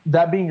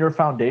being your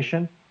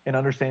foundation in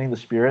understanding the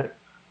Spirit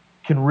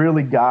can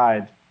really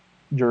guide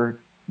your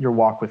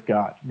walk with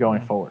God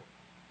going forward.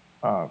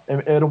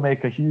 It'll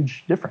make a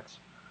huge difference.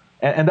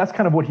 And that's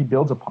kind of what he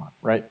builds upon,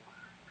 right?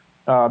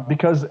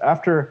 Because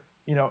after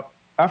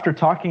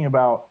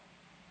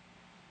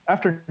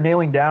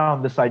nailing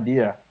down this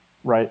idea,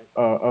 right,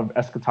 of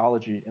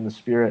eschatology in the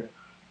Spirit,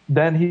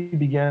 then he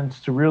begins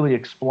to really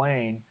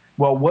explain,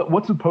 well,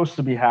 what's supposed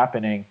to be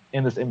happening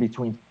in this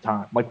in-between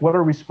time? Like, what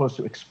are we supposed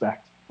to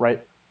expect,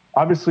 right?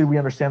 Obviously, we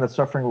understand that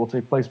suffering will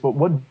take place, but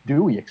what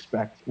do we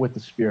expect with the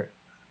Spirit?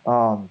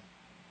 And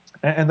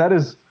that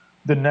is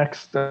the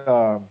next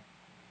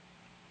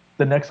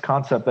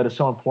concept that is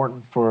so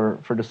important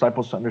for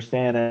disciples to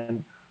understand.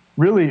 And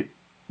really,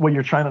 what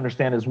you're trying to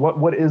understand is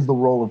what is the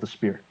role of the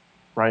Spirit,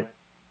 right?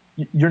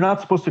 You're not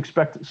supposed to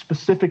expect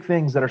specific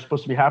things that are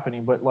supposed to be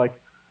happening, but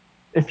like,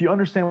 if you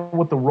understand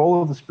what the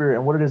role of the Spirit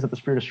and what it is that the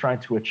Spirit is trying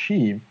to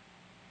achieve,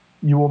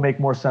 you will make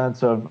more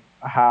sense of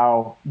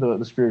how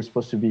the Spirit is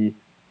supposed to be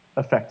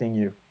affecting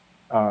you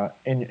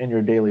in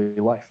your daily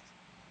life.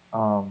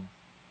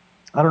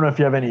 I don't know if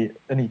you have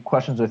any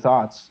questions or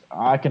thoughts.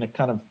 I can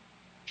kind of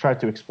try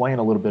to explain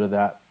a little bit of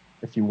that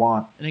if you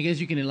want. And I guess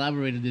you can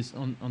elaborate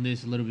on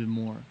this a little bit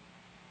more.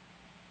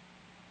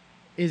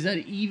 Is that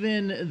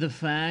even the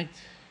fact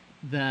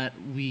that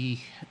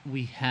we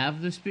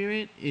have the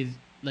Spirit is,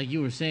 like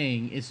you were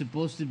saying, is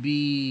supposed to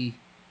be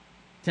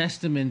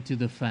testament to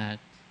the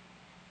fact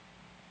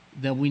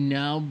that we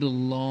now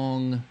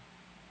belong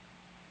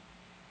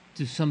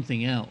to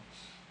something else.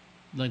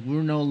 Like,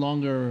 we're no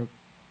longer...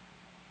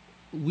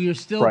 We are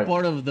still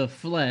part of the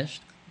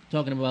flesh,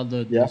 talking about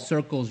the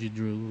circles you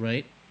drew,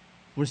 right?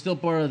 We're still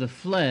part of the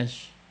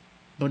flesh,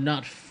 but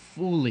not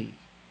fully.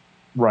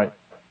 Right.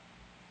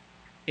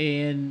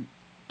 And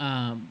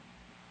I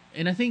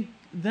think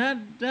that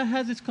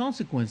has its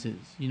consequences.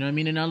 You know what I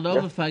mean? And I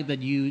love the fact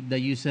that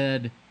you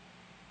said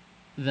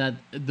that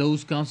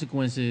those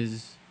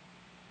consequences,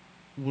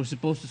 we're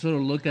supposed to sort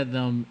of look at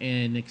them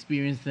and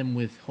experience them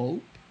with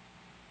hope,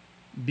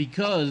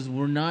 because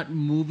we're not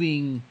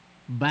moving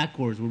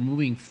backwards, we're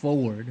moving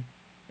forward,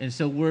 and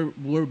so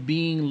we're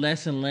being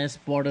less and less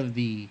part of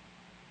the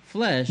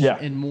flesh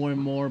and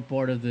more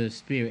part of the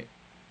Spirit.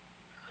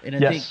 And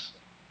I think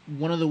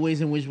one of the ways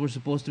in which we're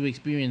supposed to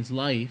experience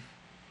life,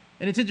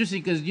 and it's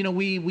interesting because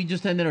we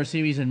just ended our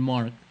series in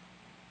Mark,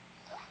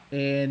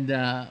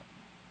 and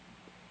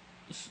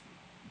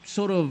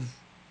sort of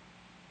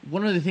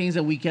one of the things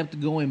that we kept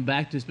going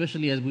back to,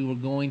 especially as we were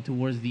going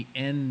towards the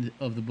end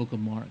of the book of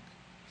Mark.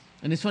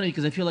 And it's funny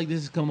because I feel like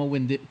this has come up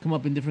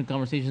in different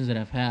conversations that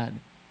I've had.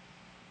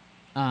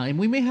 And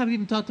we may have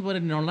even talked about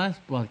it in our last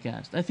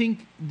podcast. I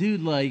think,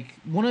 dude, like,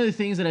 one of the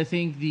things that I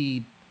think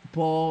the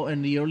Paul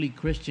and the early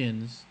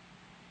Christians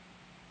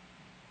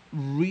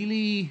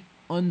really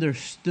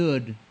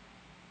understood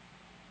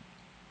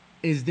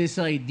is this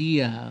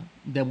idea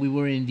that we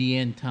were in the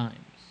end times.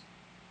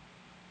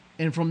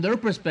 And from their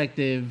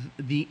perspective,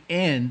 the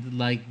end,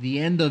 like the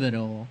end of it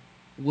all,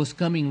 was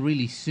coming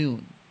really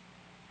soon.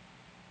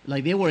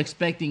 Like, they were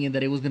expecting it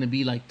that it was going to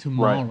be like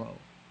tomorrow. Right.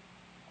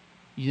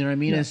 You know what I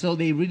mean? Yeah. And so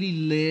they really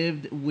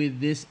lived with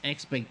this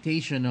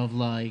expectation of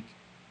like,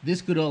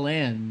 this could all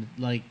end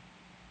like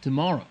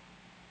tomorrow.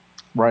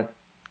 Right.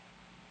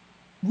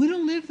 We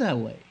don't live that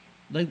way.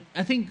 Like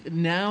I think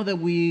now that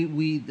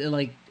we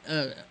like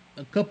a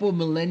couple of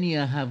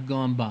millennia have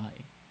gone by,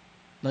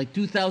 like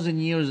 2,000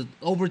 years,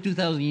 over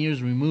 2,000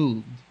 years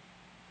removed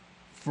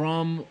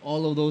from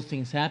all of those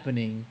things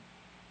happening,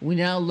 we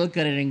now look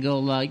at it and go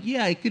like,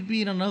 yeah, it could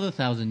be in another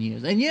 1,000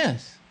 years, and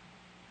yes,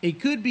 it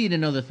could be in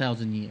another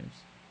 1,000 years,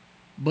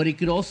 but it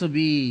could also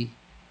be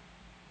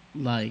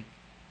like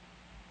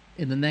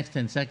in the next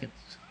 10 seconds.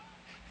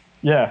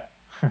 Yeah.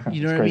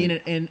 You know what I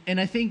mean? And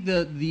I think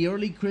the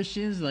early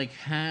Christians like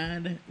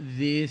had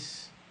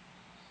this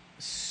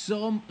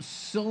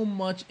so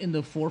much in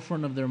the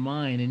forefront of their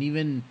mind, and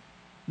even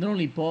not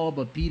only Paul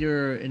but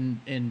Peter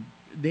and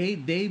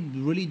they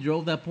really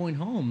drove that point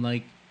home.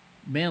 Like,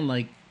 man,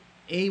 like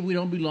A, we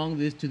don't belong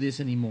to this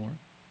anymore,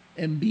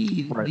 and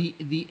B, Right.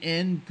 the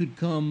end could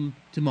come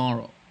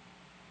tomorrow.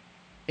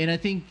 And I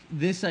think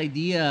this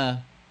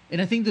idea,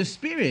 and I think the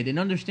Spirit and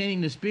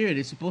understanding the Spirit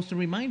is supposed to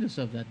remind us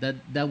of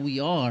that we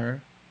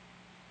are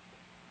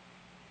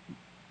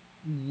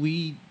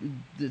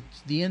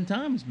it's the end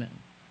times, man.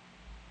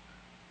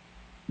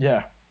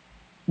 Yeah.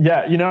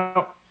 Yeah. You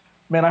know,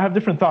 man, I have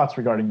different thoughts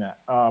regarding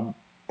that.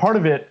 Part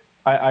of it,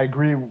 I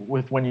agree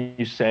with when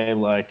you say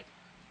like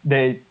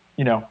they,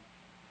 you know,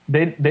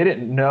 they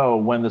didn't know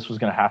when this was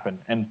going to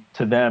happen, and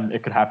to them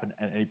it could happen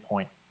at any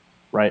point,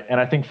 right? And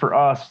I think for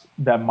us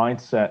that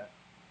mindset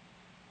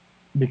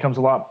becomes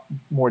a lot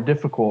more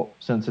difficult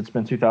since it's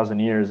been 2,000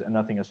 years and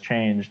nothing has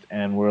changed,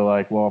 and we're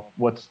like, well,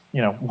 what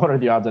are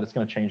the odds that it's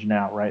going to change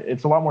now, right?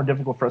 It's a lot more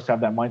difficult for us to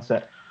have that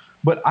mindset.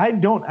 But I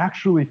don't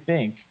actually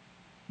think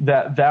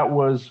that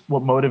was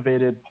what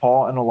motivated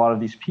Paul and a lot of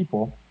these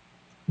people,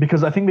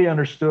 because I think they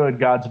understood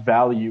God's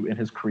value in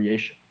his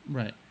creation.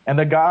 Right. And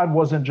that God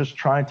wasn't just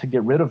trying to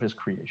get rid of his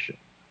creation,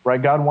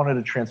 right? God wanted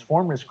to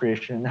transform his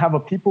creation and have a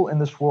people in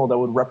this world that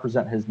would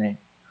represent his name,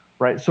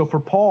 right? So for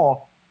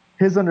Paul,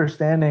 his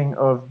understanding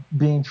of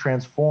being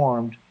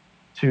transformed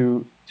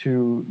to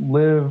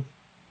live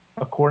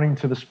according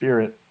to the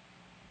Spirit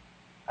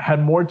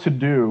had more to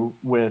do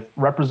with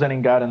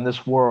representing God in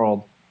this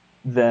world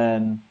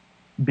than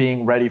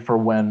being ready for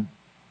when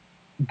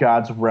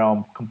God's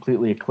realm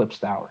completely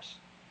eclipsed ours.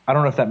 I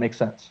don't know if that makes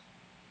sense.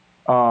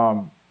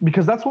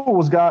 Because that's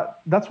what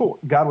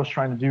God was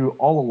trying to do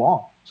all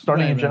along,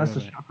 starting in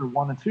Genesis chapter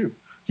 1 and 2.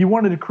 He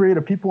wanted to create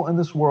a people in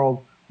this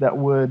world that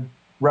would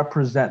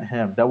represent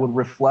him, that would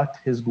reflect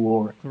his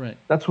glory. Correct.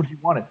 That's what he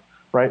wanted,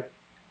 right?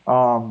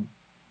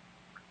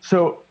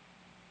 So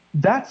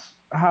that's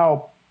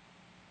how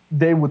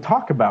they would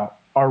talk about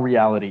our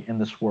reality in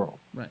this world.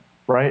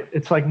 Right?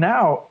 It's like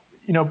now,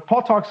 you know,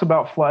 Paul talks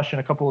about flesh in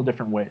a couple of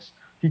different ways.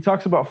 He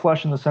talks about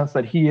flesh in the sense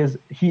that he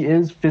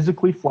is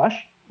physically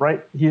flesh,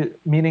 right?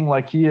 Meaning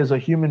like he is a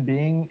human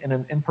being in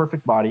an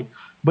imperfect body.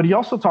 But he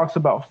also talks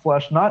about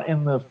flesh not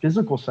in the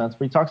physical sense,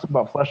 but he talks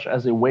about flesh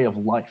as a way of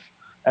life,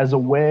 as a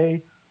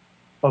way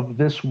of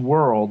this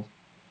world,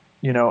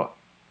 you know,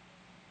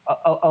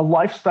 a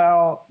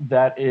lifestyle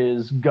that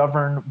is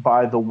governed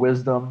by the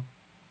wisdom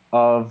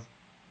of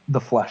the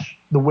flesh,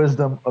 the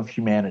wisdom of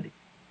humanity,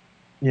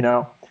 you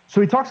know?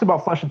 So he talks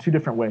about flesh in two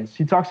different ways.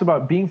 He talks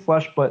about being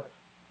flesh, but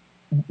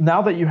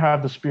now that you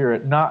have the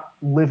Spirit, not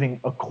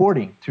living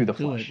according to the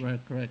flesh. Right,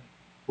 correct.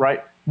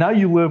 Right? Now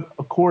you live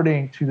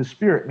according to the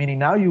Spirit, meaning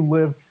now you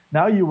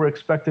were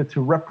expected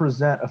to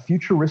represent a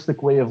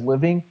futuristic way of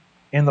living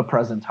in the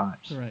present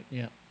times. Right,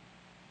 yeah.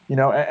 You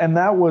know, and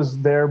that was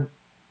that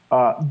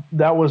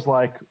was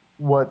like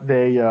what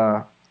they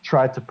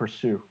tried to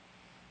pursue.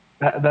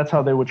 That's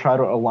how they would try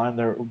to align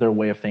their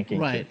way of thinking.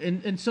 Right,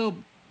 and so,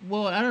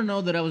 well, I don't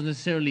know that I was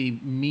necessarily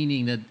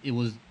meaning that it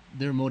was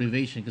their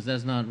motivation, because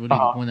that's not really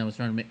the point I was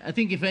trying to make. I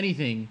think, if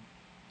anything,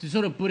 to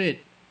sort of put it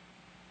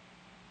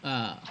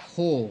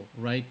whole,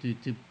 right,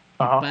 to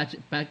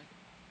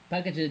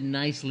package it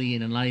nicely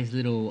in a nice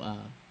little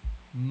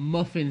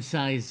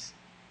muffin-sized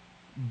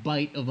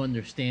bite of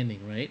understanding,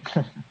 right?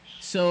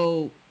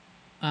 So,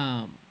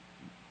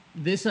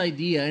 this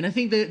idea, and I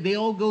think they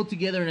all go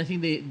together, and I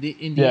think they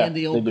in the end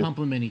they all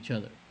complement each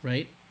other,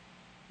 right?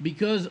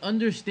 Because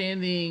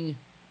understanding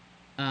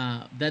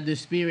that the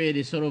Spirit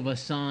is sort of a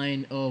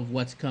sign of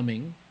what's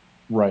coming,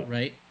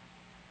 right?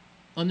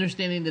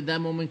 Understanding that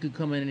moment could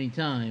come at any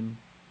time,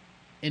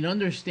 and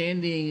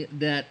understanding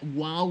that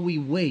while we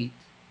wait,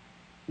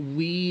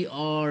 we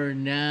are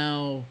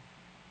now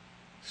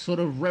sort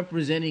of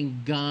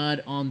representing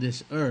God on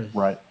this earth.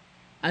 Right.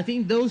 I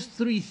think those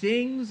three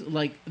things,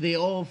 like, they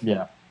all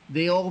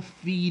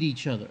feed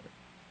each other.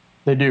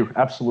 They do,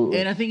 absolutely.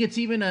 And I think it's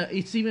even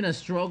a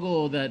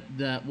struggle that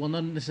well,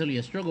 not necessarily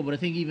a struggle, but I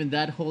think even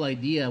that whole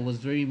idea was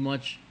very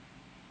much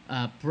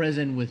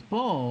present with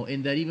Paul,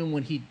 in that even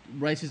when he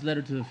writes his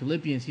letter to the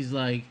Philippians, he's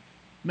like,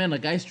 man,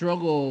 like, I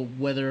struggle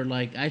whether,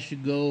 like, I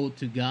should go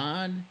to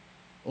God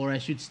or I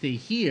should stay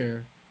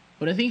here.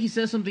 But I think he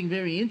says something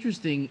very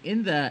interesting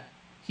in that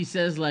he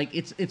says, like,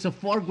 it's a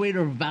far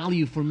greater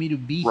value for me to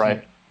be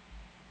here.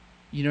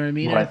 You know what I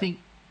mean? Right. And I think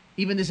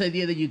even this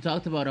idea that you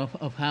talked about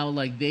of how,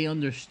 like, they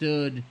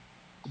understood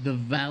the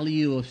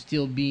value of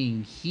still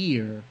being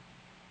here,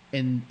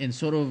 and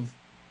sort of,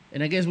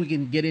 and I guess we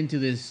can get into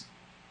this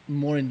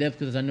more in depth,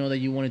 because I know that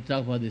you wanted to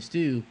talk about this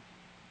too,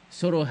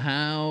 sort of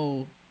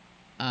how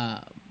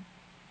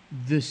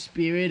the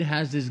Spirit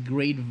has this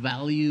great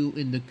value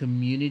in the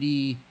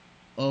community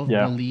of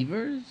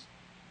believers,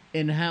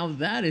 and how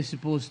that is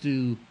supposed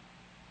to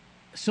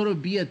sort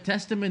of be a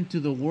testament to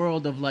the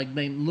world of like,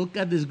 man, look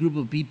at this group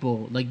of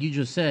people, like you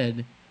just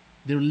said,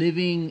 they're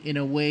living in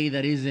a way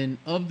that isn't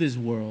of this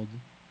world,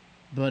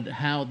 but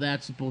how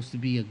that's supposed to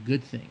be a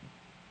good thing.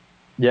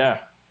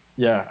 Yeah,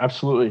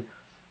 absolutely.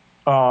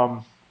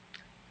 Paul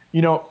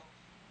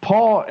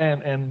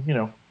and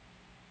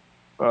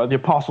the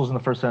apostles in the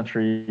first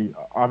century,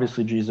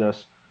 obviously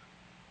Jesus,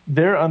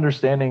 their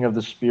understanding of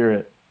the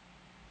Spirit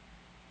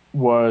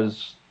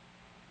was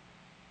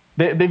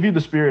they viewed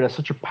the Spirit as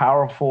such a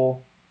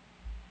powerful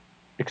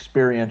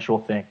experiential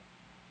thing,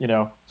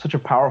 such a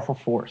powerful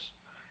force.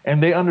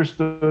 And they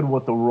understood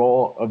what the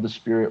role of the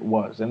Spirit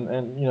was. And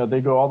they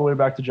go all the way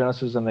back to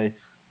Genesis, and they,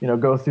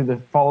 go through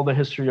follow the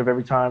history of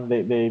every time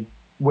they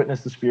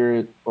witnessed the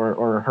Spirit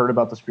or heard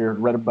about the Spirit,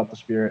 read about the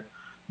Spirit.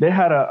 They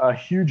had a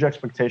huge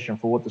expectation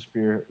for what the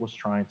Spirit was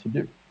trying to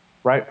do,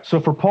 right? So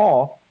for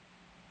Paul,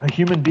 a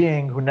human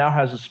being who now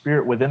has a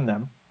Spirit within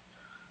them,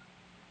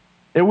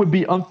 it would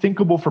be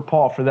unthinkable for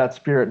Paul for that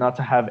Spirit not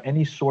to have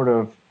any sort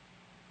of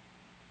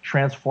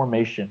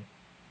transformation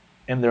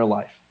in their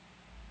life.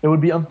 It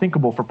would be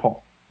unthinkable for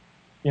Paul,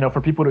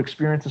 for people to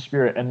experience the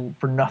Spirit and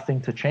for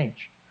nothing to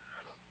change.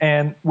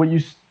 And what you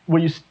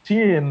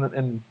see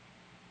in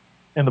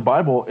the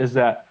Bible is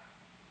that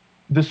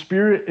the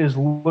Spirit is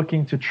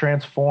looking to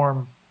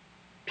transform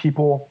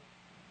people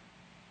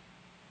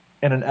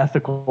in an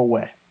ethical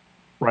way,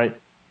 right?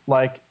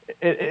 Like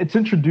it's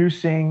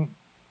introducing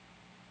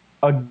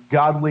a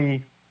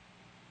godly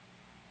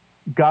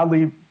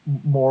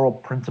moral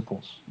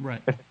principles,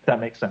 right? If that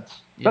makes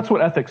sense. Yeah. That's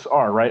what ethics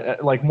are,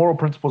 right? Like moral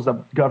principles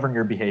that govern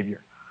your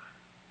behavior.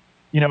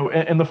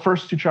 In the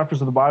first 2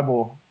 chapters of the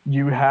Bible,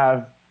 you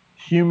have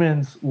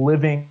humans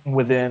living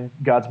within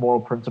God's moral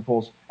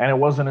principles, and it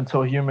wasn't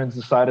until humans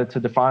decided to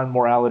define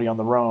morality on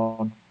their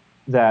own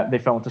that they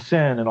fell into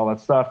sin and all that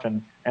stuff,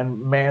 and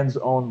man's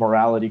own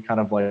morality kind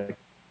of like,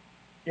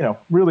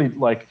 really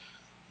like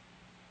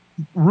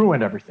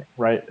ruined everything,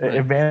 right?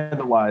 It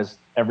vandalized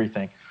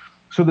everything.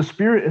 So the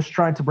Spirit is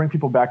trying to bring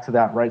people back to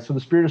that, right? So the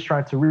Spirit is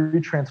trying to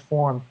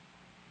re-transform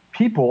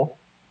people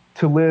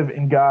to live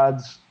in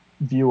God's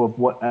view of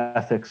what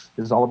ethics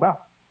is all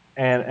about.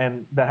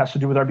 And that has to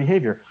do with our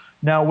behavior.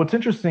 Now, what's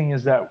interesting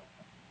is that,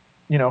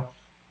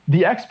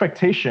 the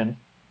expectation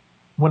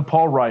when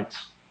Paul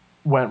writes,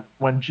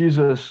 when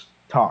Jesus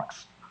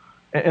talks,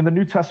 in the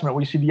New Testament,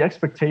 we see the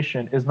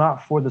expectation is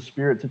not for the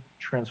Spirit to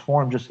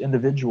transform just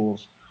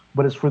individuals,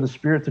 but it's for the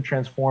Spirit to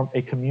transform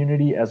a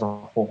community as a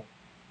whole,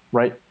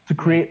 right? To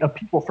create a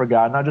people for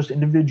God, not just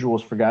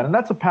individuals for God. And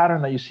that's a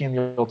pattern that you see in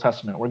the Old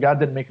Testament, where God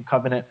didn't make a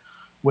covenant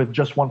with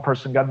just one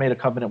person. God made a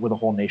covenant with a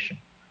whole nation,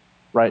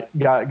 right?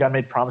 God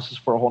made promises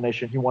for a whole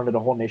nation. He wanted a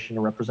whole nation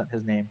to represent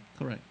his name.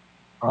 Correct.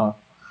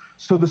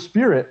 So the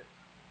Spirit's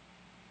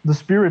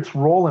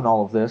role in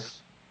all of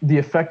this, the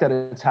effect that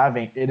it's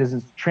having, it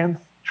is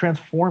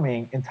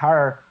transforming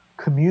entire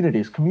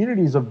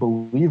communities of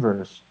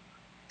believers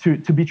to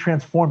be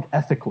transformed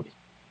ethically,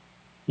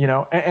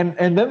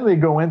 and then they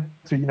go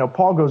into,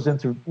 Paul goes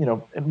into,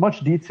 in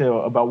much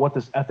detail about what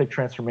this ethic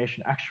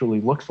transformation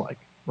actually looks like,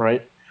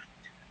 right?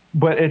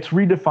 But it's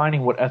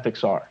redefining what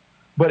ethics are,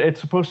 but it's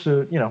supposed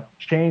to,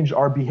 change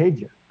our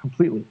behavior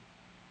completely.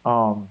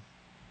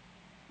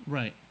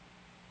 Right.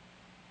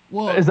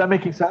 Well, is that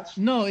making sense?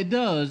 No, it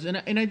does. And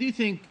I do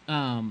think,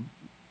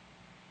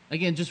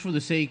 again, just for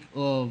the sake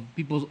of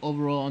people's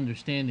overall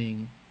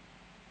understanding,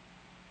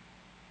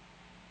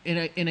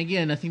 and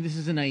again, I think this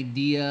is an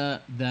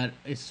idea that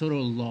is sort of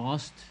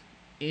lost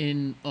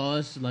in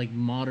us, like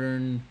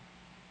modern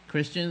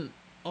Christians.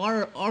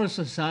 Our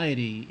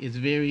society is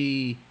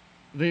very,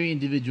 very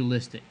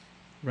individualistic,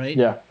 right?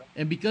 Yeah.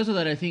 And because of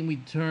that, I think we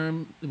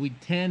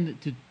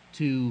tend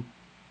to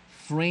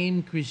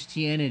frame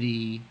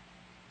Christianity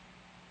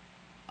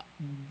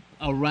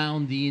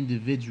around the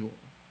individual.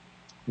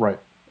 Right.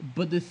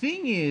 But the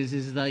thing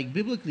is like,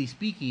 biblically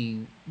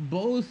speaking,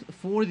 both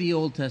for the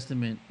Old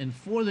Testament and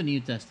for the New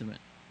Testament,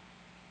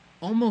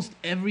 almost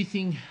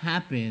everything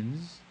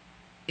happens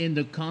in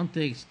the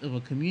context of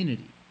a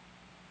community.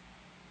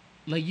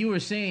 Like you were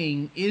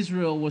saying,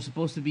 Israel was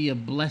supposed to be a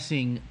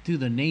blessing to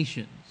the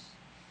nations.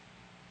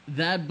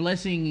 That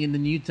blessing in the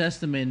New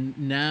Testament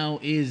now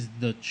is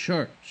the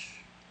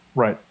church.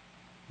 Right.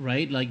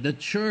 Right? Like the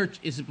church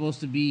is supposed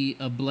to be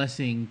a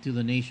blessing to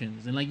the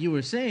nations. And like you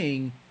were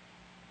saying,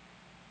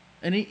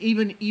 and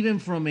even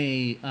from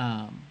a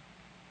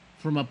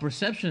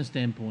perception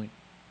standpoint,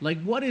 like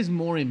what is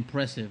more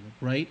impressive,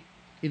 right?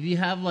 If you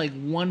have like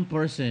one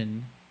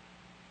person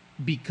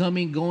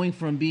going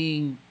from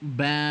being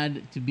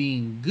bad to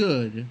being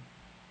good,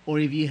 or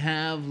if you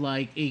have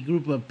like a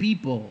group of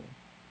people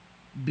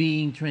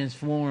being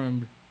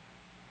transformed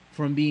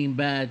from being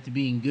bad to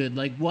being good,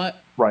 like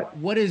what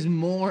is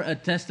more a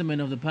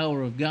testament of the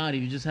power of God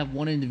if you just have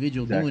one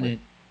individual doing it,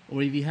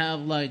 or if you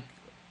have like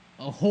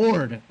a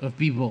horde of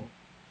people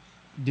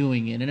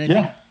doing it. And I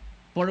think Yeah.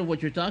 part of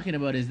what you're talking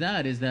about is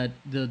that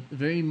the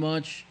very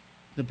much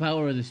the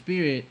power of the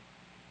Spirit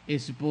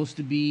is supposed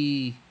to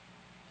be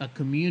a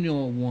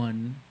communal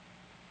one,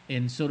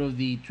 and sort of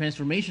the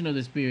transformation of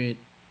the Spirit,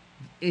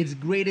 its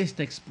greatest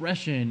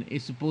expression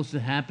is supposed to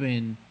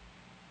happen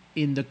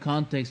in the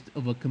context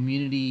of a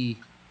community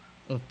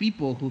of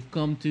people who've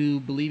come to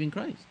believe in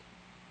Christ.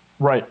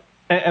 Right.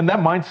 And that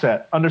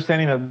mindset,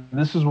 understanding that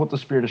this is what the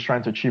Spirit is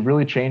trying to achieve,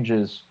 really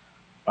changes.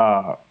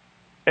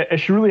 It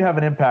should really have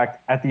an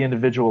impact at the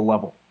individual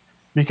level.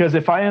 Because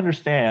if I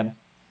understand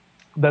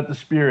that the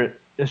Spirit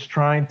is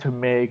trying to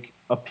make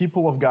a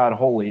people of God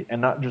holy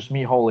and not just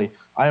me holy,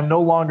 I am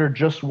no longer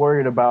just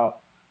worried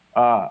about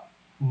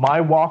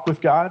my walk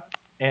with God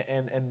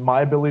and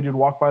my ability to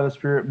walk by the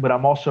Spirit, but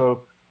I'm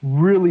also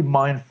really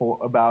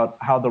mindful about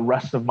how the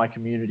rest of my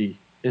community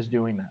is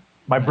doing that.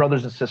 My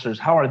brothers and sisters,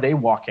 how are they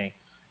walking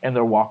in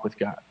their walk with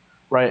God?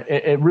 Right?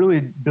 It really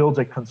builds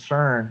a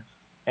concern,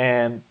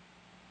 and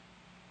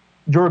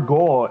your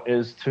goal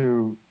is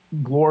to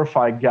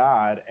glorify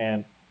God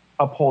and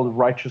uphold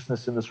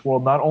righteousness in this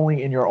world, not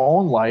only in your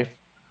own life,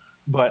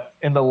 but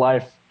in the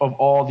life of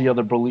all the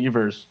other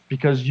believers,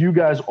 because you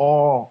guys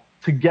all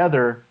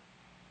together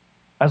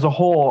as a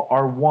whole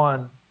are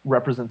one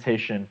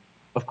representation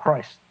of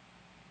Christ,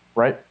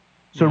 right?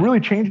 So it really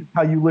changes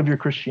how you live your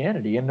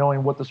Christianity and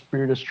knowing what the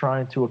Spirit is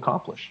trying to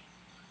accomplish.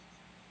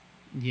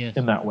 Yes.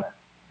 In that way.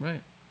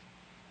 Right.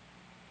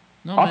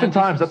 No,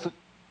 oftentimes,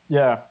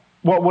 yeah.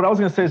 Well, what I was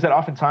going to say is that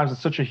oftentimes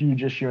it's such a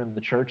huge issue in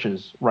the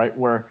churches, right?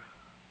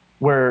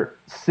 Where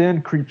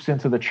sin creeps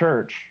into the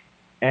church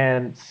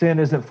and sin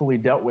isn't fully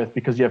dealt with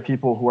because you have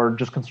people who are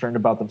just concerned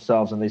about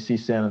themselves and they see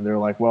sin and they're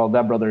like, well,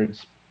 that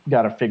brother's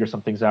got to figure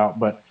some things out.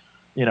 But,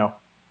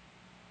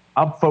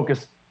 I'm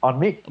focused on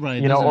me,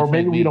 right, or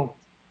maybe we don't,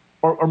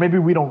 or maybe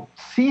we don't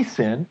see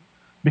sin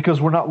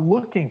because we're not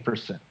looking for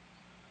sin.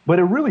 But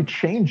it really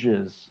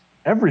changes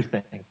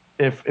everything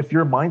if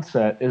your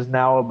mindset is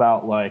now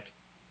about like,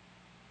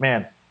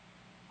 man,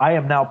 I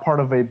am now part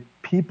of a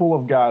people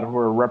of God who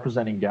are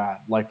representing God.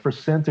 Like for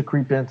sin to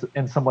creep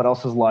in someone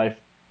else's life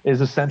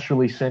is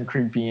essentially sin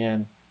creeping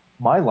in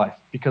my life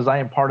because I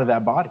am part of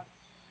that body.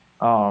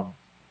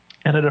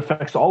 And it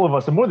affects all of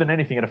us. And more than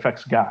anything, it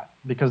affects God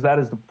because that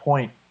is the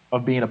point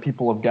of being a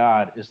people of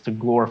God, is to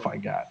glorify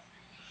God.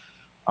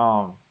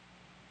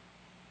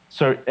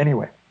 So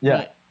anyway, yeah.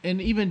 Right. And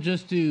even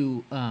just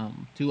to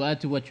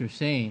add to what you're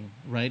saying,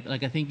 right?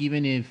 Like I think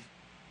even if,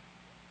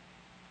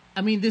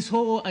 I mean, this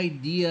whole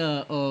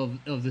idea of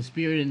the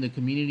Spirit in the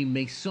community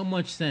makes so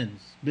much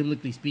sense,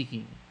 biblically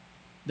speaking,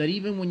 that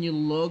even when you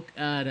look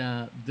at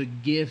the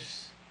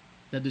gifts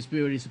that the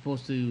Spirit is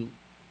supposed to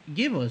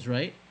give us,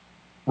 right?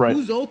 Right.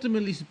 Who's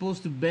ultimately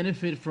supposed to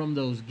benefit from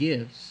those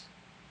gifts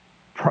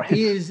right.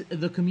 is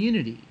the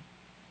community.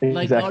 Exactly.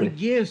 Like our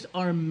gifts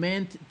are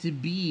meant to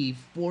be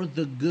for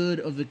the good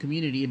of the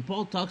community, and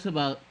Paul talks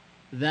about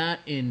that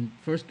in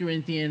 1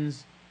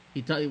 Corinthians.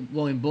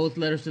 In both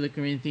letters to the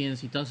Corinthians,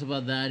 he talks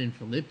about that in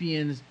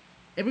Philippians.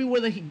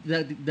 Everywhere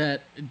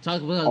that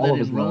talks about all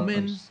that in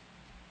Romans,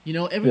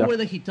 everywhere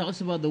that he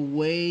talks about the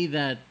way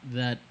that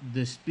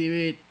the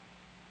Spirit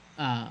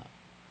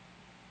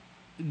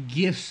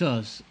gifts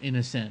us, in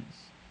a sense,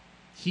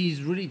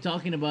 he's really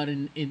talking about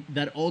in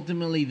that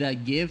ultimately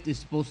that gift is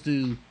supposed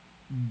to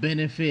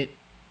benefit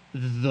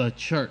the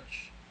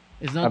church.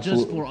 It's not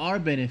Absolutely. just for our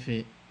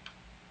benefit,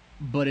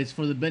 but it's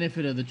for the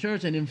benefit of the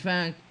church. And in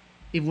fact,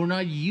 if we're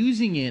not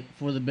using it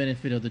for the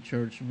benefit of the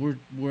church,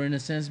 we're in a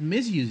sense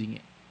misusing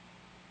it.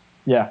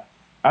 Yeah,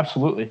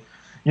 absolutely.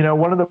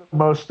 One of the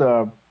most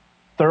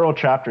thorough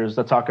chapters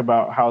that talk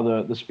about how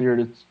the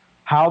Spirit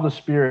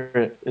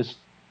is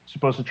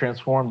supposed to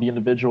transform the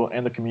individual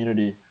and the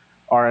community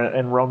are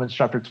in Romans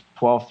chapter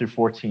 12 through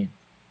 14.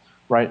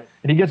 Right.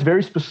 And he gets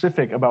very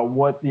specific about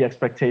what the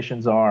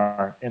expectations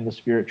are in the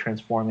Spirit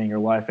transforming your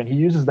life. And he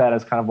uses that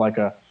as kind of like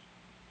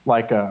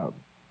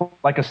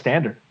a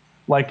standard.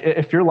 Like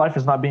if your life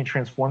is not being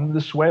transformed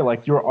this way,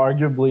 like you're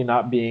arguably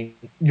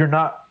you're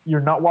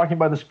not walking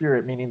by the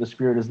Spirit, meaning the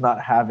Spirit is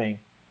not having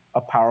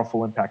a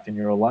powerful impact in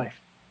your life.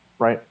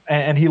 Right.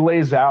 And he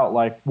lays out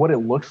like what it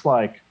looks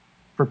like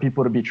for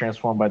people to be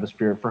transformed by the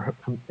Spirit, for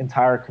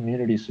entire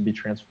communities to be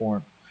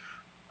transformed.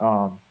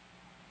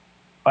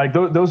 Like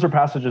those are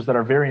passages that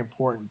are very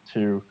important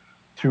to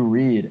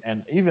read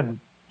and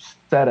even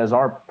set as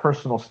our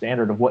personal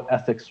standard of what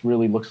ethics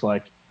really looks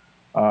like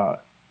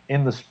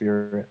in the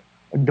Spirit.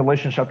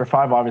 Galatians chapter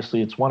 5,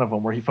 obviously, it's one of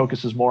them where he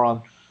focuses more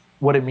on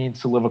what it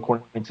means to live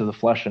according to the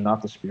flesh and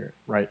not the Spirit,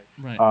 right?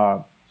 Right.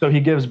 So he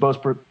gives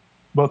both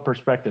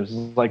perspectives.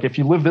 It's like if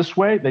you live this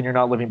way, then you're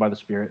not living by the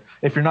Spirit.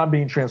 If you're not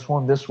being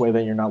transformed this way,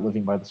 then you're not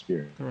living by the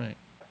Spirit. Correct.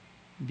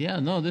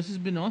 Yeah, no, this has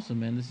been awesome,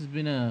 man. This has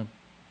been a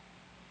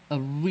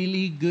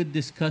really good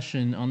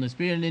discussion on the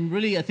Spirit, and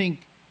really, I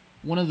think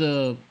one of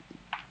the,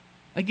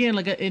 again,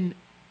 like,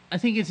 I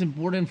think it's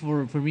important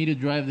for me to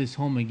drive this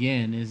home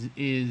again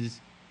is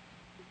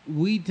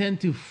we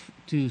tend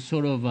to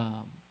sort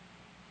of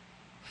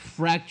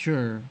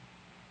fracture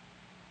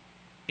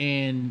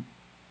and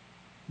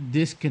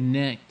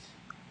disconnect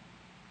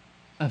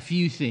a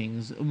few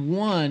things.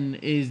 One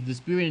is the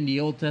Spirit in the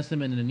Old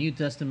Testament and the New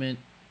Testament,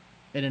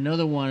 and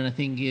another one I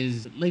think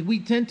is like we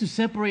tend to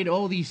separate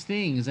all these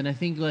things, and I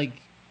think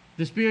like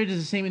the Spirit is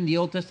the same in the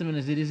Old Testament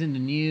as it is in the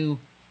New.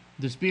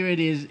 The Spirit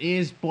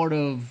is part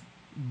of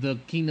the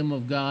kingdom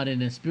of God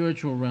in a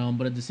spiritual realm,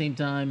 but at the same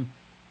time,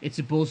 it's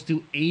supposed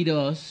to aid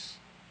us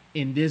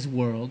in this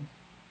world,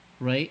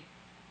 right?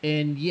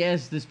 And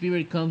yes, the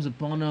Spirit comes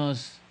upon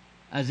us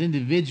as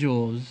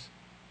individuals,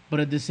 but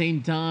at the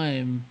same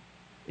time,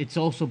 it's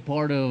also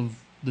part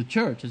of the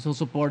church. It's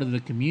also part of the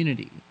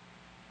community.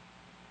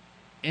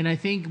 And I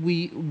think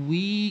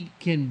we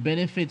can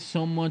benefit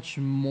so much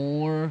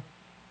more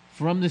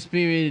from the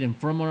Spirit and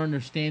from our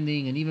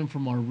understanding and even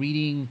from our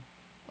reading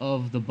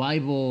of the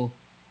Bible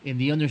and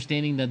the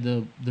understanding that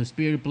the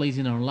Spirit plays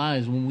in our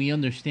lives when we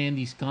understand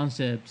these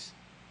concepts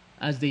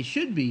as they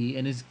should be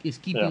and is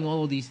keeping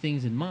all of these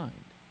things in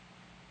mind.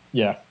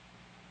 Yeah.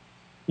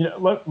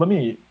 Let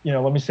me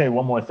say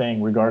one more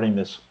thing regarding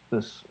this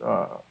with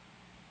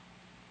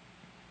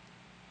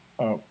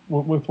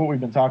what we've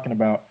been talking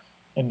about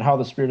and how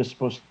the Spirit is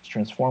supposed to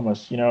transform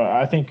us.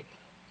 I think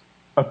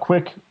a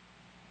quick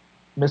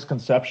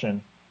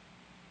misconception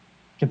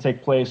can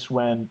take place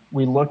when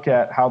we look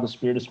at how the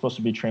Spirit is supposed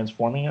to be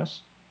transforming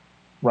us,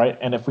 right?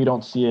 And if we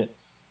don't see it,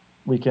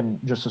 we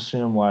can just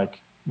assume like,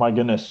 my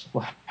goodness,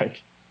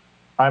 like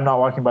I'm not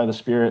walking by the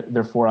Spirit,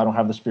 therefore I don't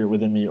have the Spirit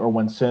within me. Or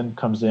when sin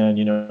comes in,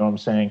 you know what I'm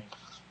saying?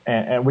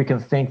 And we can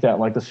think that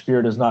like the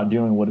Spirit is not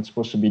doing what it's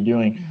supposed to be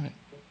doing. Mm-hmm.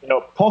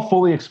 Paul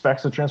fully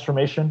expects a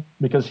transformation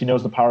because he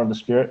knows the power of the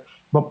Spirit.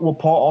 But what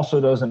Paul also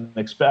doesn't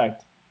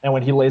expect, and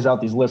when he lays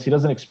out these lists, he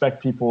doesn't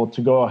expect people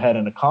to go ahead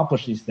and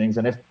accomplish these things.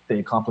 And if they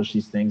accomplish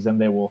these things, then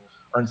they will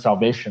earn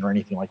salvation or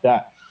anything like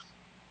that.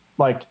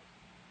 Like,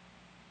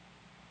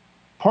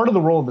 part of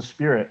the role of the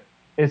Spirit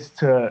is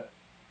to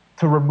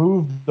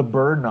remove the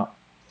burden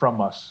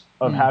from us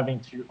of having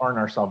to earn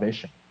our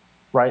salvation,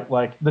 right?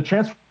 Like, the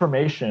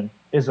transformation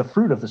is a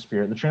fruit of the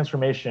Spirit. The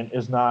transformation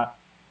is not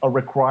a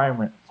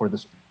requirement for the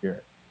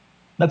Spirit.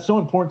 That's so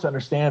important to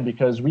understand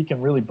because we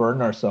can really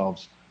burden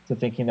ourselves to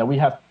thinking that we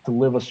have to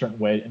live a certain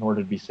way in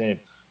order to be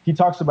saved. He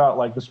talks about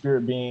like the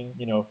Spirit being,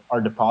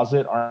 our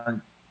deposit,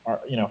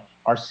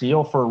 our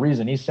seal for a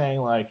reason. He's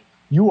saying like,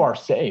 you are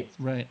saved.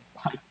 Right.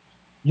 Like,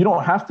 you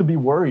don't have to be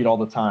worried all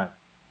the time.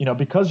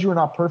 Because you're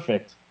not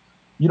perfect,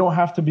 you don't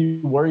have to be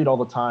worried all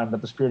the time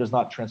that the Spirit is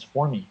not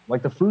transforming.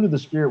 Like, the fruit of the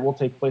Spirit will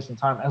take place in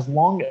time as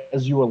long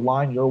as you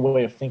align your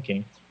way of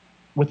thinking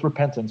with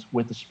repentance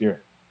with the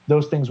Spirit.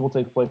 Those things will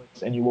take place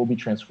and you will be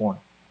transformed,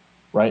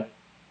 right?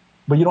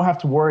 But you don't have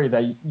to worry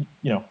that,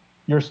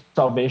 your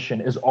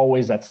salvation is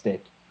always at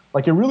stake.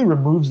 Like, it really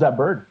removes that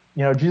burden.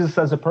 Jesus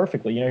says it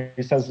perfectly.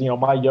 He says,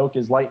 my yoke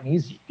is light and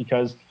easy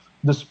because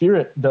the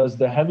Spirit does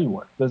the heavy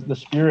work. The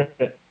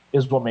Spirit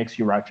is what makes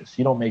you righteous.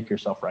 You don't make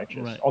yourself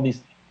righteous. Right. All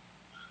these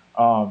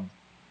things.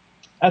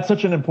 That's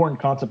such an important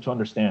concept to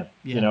understand.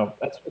 Yeah.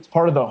 It's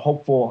part of the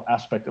hopeful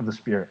aspect of the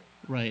Spirit.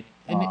 Right.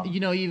 And,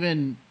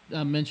 even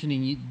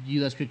mentioning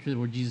you that scripture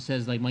where Jesus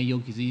says, like, my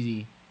yoke is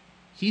easy.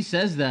 He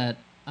says that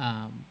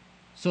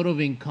sort of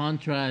in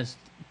contrast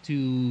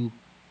to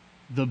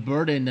the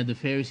burden that the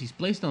Pharisees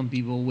placed on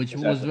people, which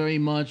was very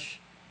much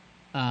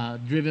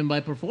driven by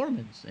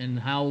performance and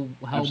how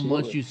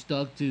much you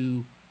stuck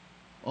to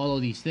all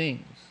of these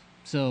things.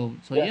 So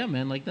yeah,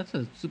 man, like, that's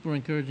a super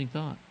encouraging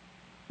thought.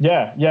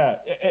 Yeah.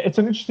 It's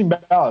an interesting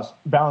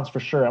balance for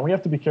sure. And we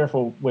have to be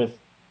careful with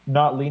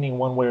not leaning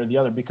one way or the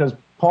other because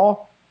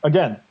Paul,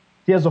 again,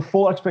 he has a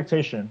full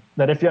expectation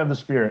that if you have the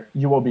Spirit,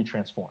 you will be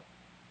transformed,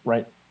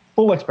 right?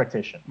 Full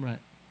expectation. Right.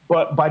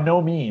 But by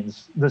no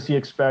means does he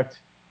expect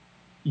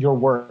your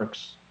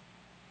works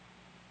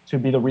to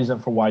be the reason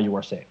for why you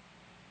are saved.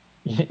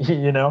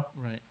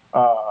 Right.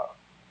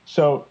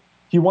 So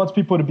he wants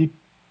people to be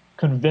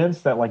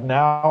convinced that, like,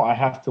 now I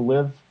have to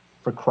live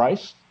for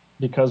Christ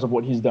because of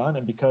what he's done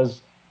and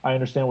because I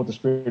understand what the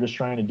Spirit is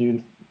trying to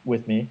do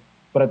with me.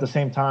 But at the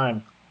same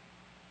time,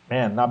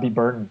 man, not be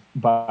burdened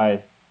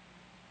by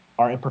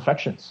our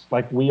imperfections.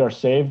 Like, we are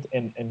saved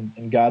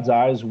in God's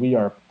eyes. We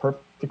are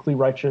perfectly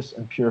righteous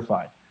and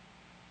purified.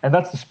 And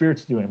that's the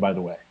Spirit's doing, by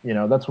the way.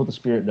 That's what the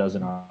Spirit does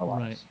in our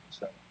lives. Right.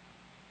 So.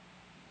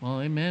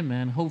 Well, amen,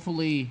 man.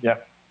 Hopefully,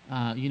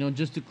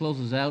 just to close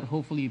us out,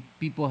 hopefully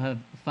people have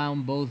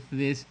found both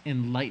this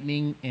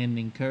enlightening and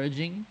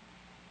encouraging.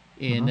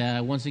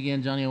 And once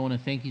again, Johnny, I want to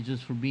thank you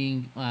just for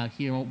being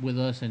here with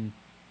us and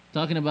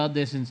talking about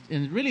this.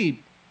 And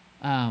really,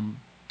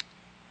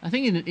 I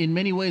think in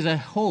many ways, I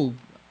hope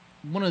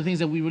one of the things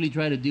that we really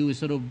try to do is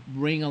sort of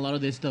bring a lot of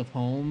this stuff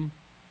home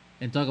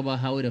and talk about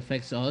how it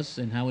affects us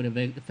and how it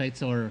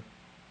affects our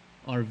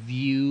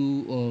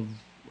view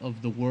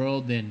of the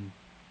world and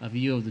a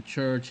view of the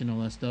church and all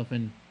that stuff.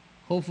 And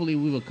hopefully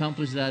we've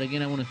accomplished that.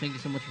 Again, I want to thank you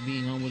so much for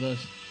being on with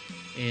us.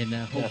 And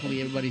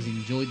hopefully everybody's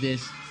enjoyed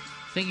this.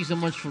 Thank you so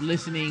much for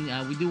listening.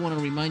 We do want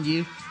to remind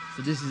you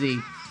that this is a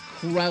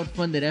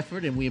crowd-funded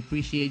effort, and we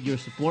appreciate your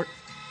support.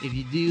 If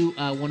you do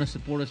want to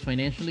support us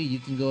financially, you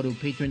can go to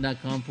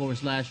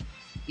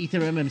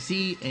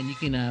patreon.com/EtherMMC, and you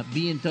can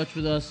be in touch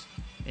with us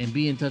and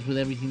be in touch with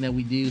everything that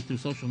we do through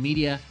social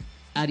media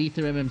at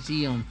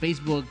EtherMMC on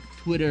Facebook,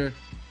 Twitter,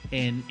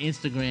 and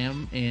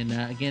Instagram. And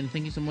again,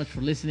 thank you so much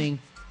for listening,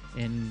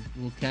 and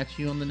we'll catch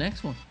you on the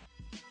next one.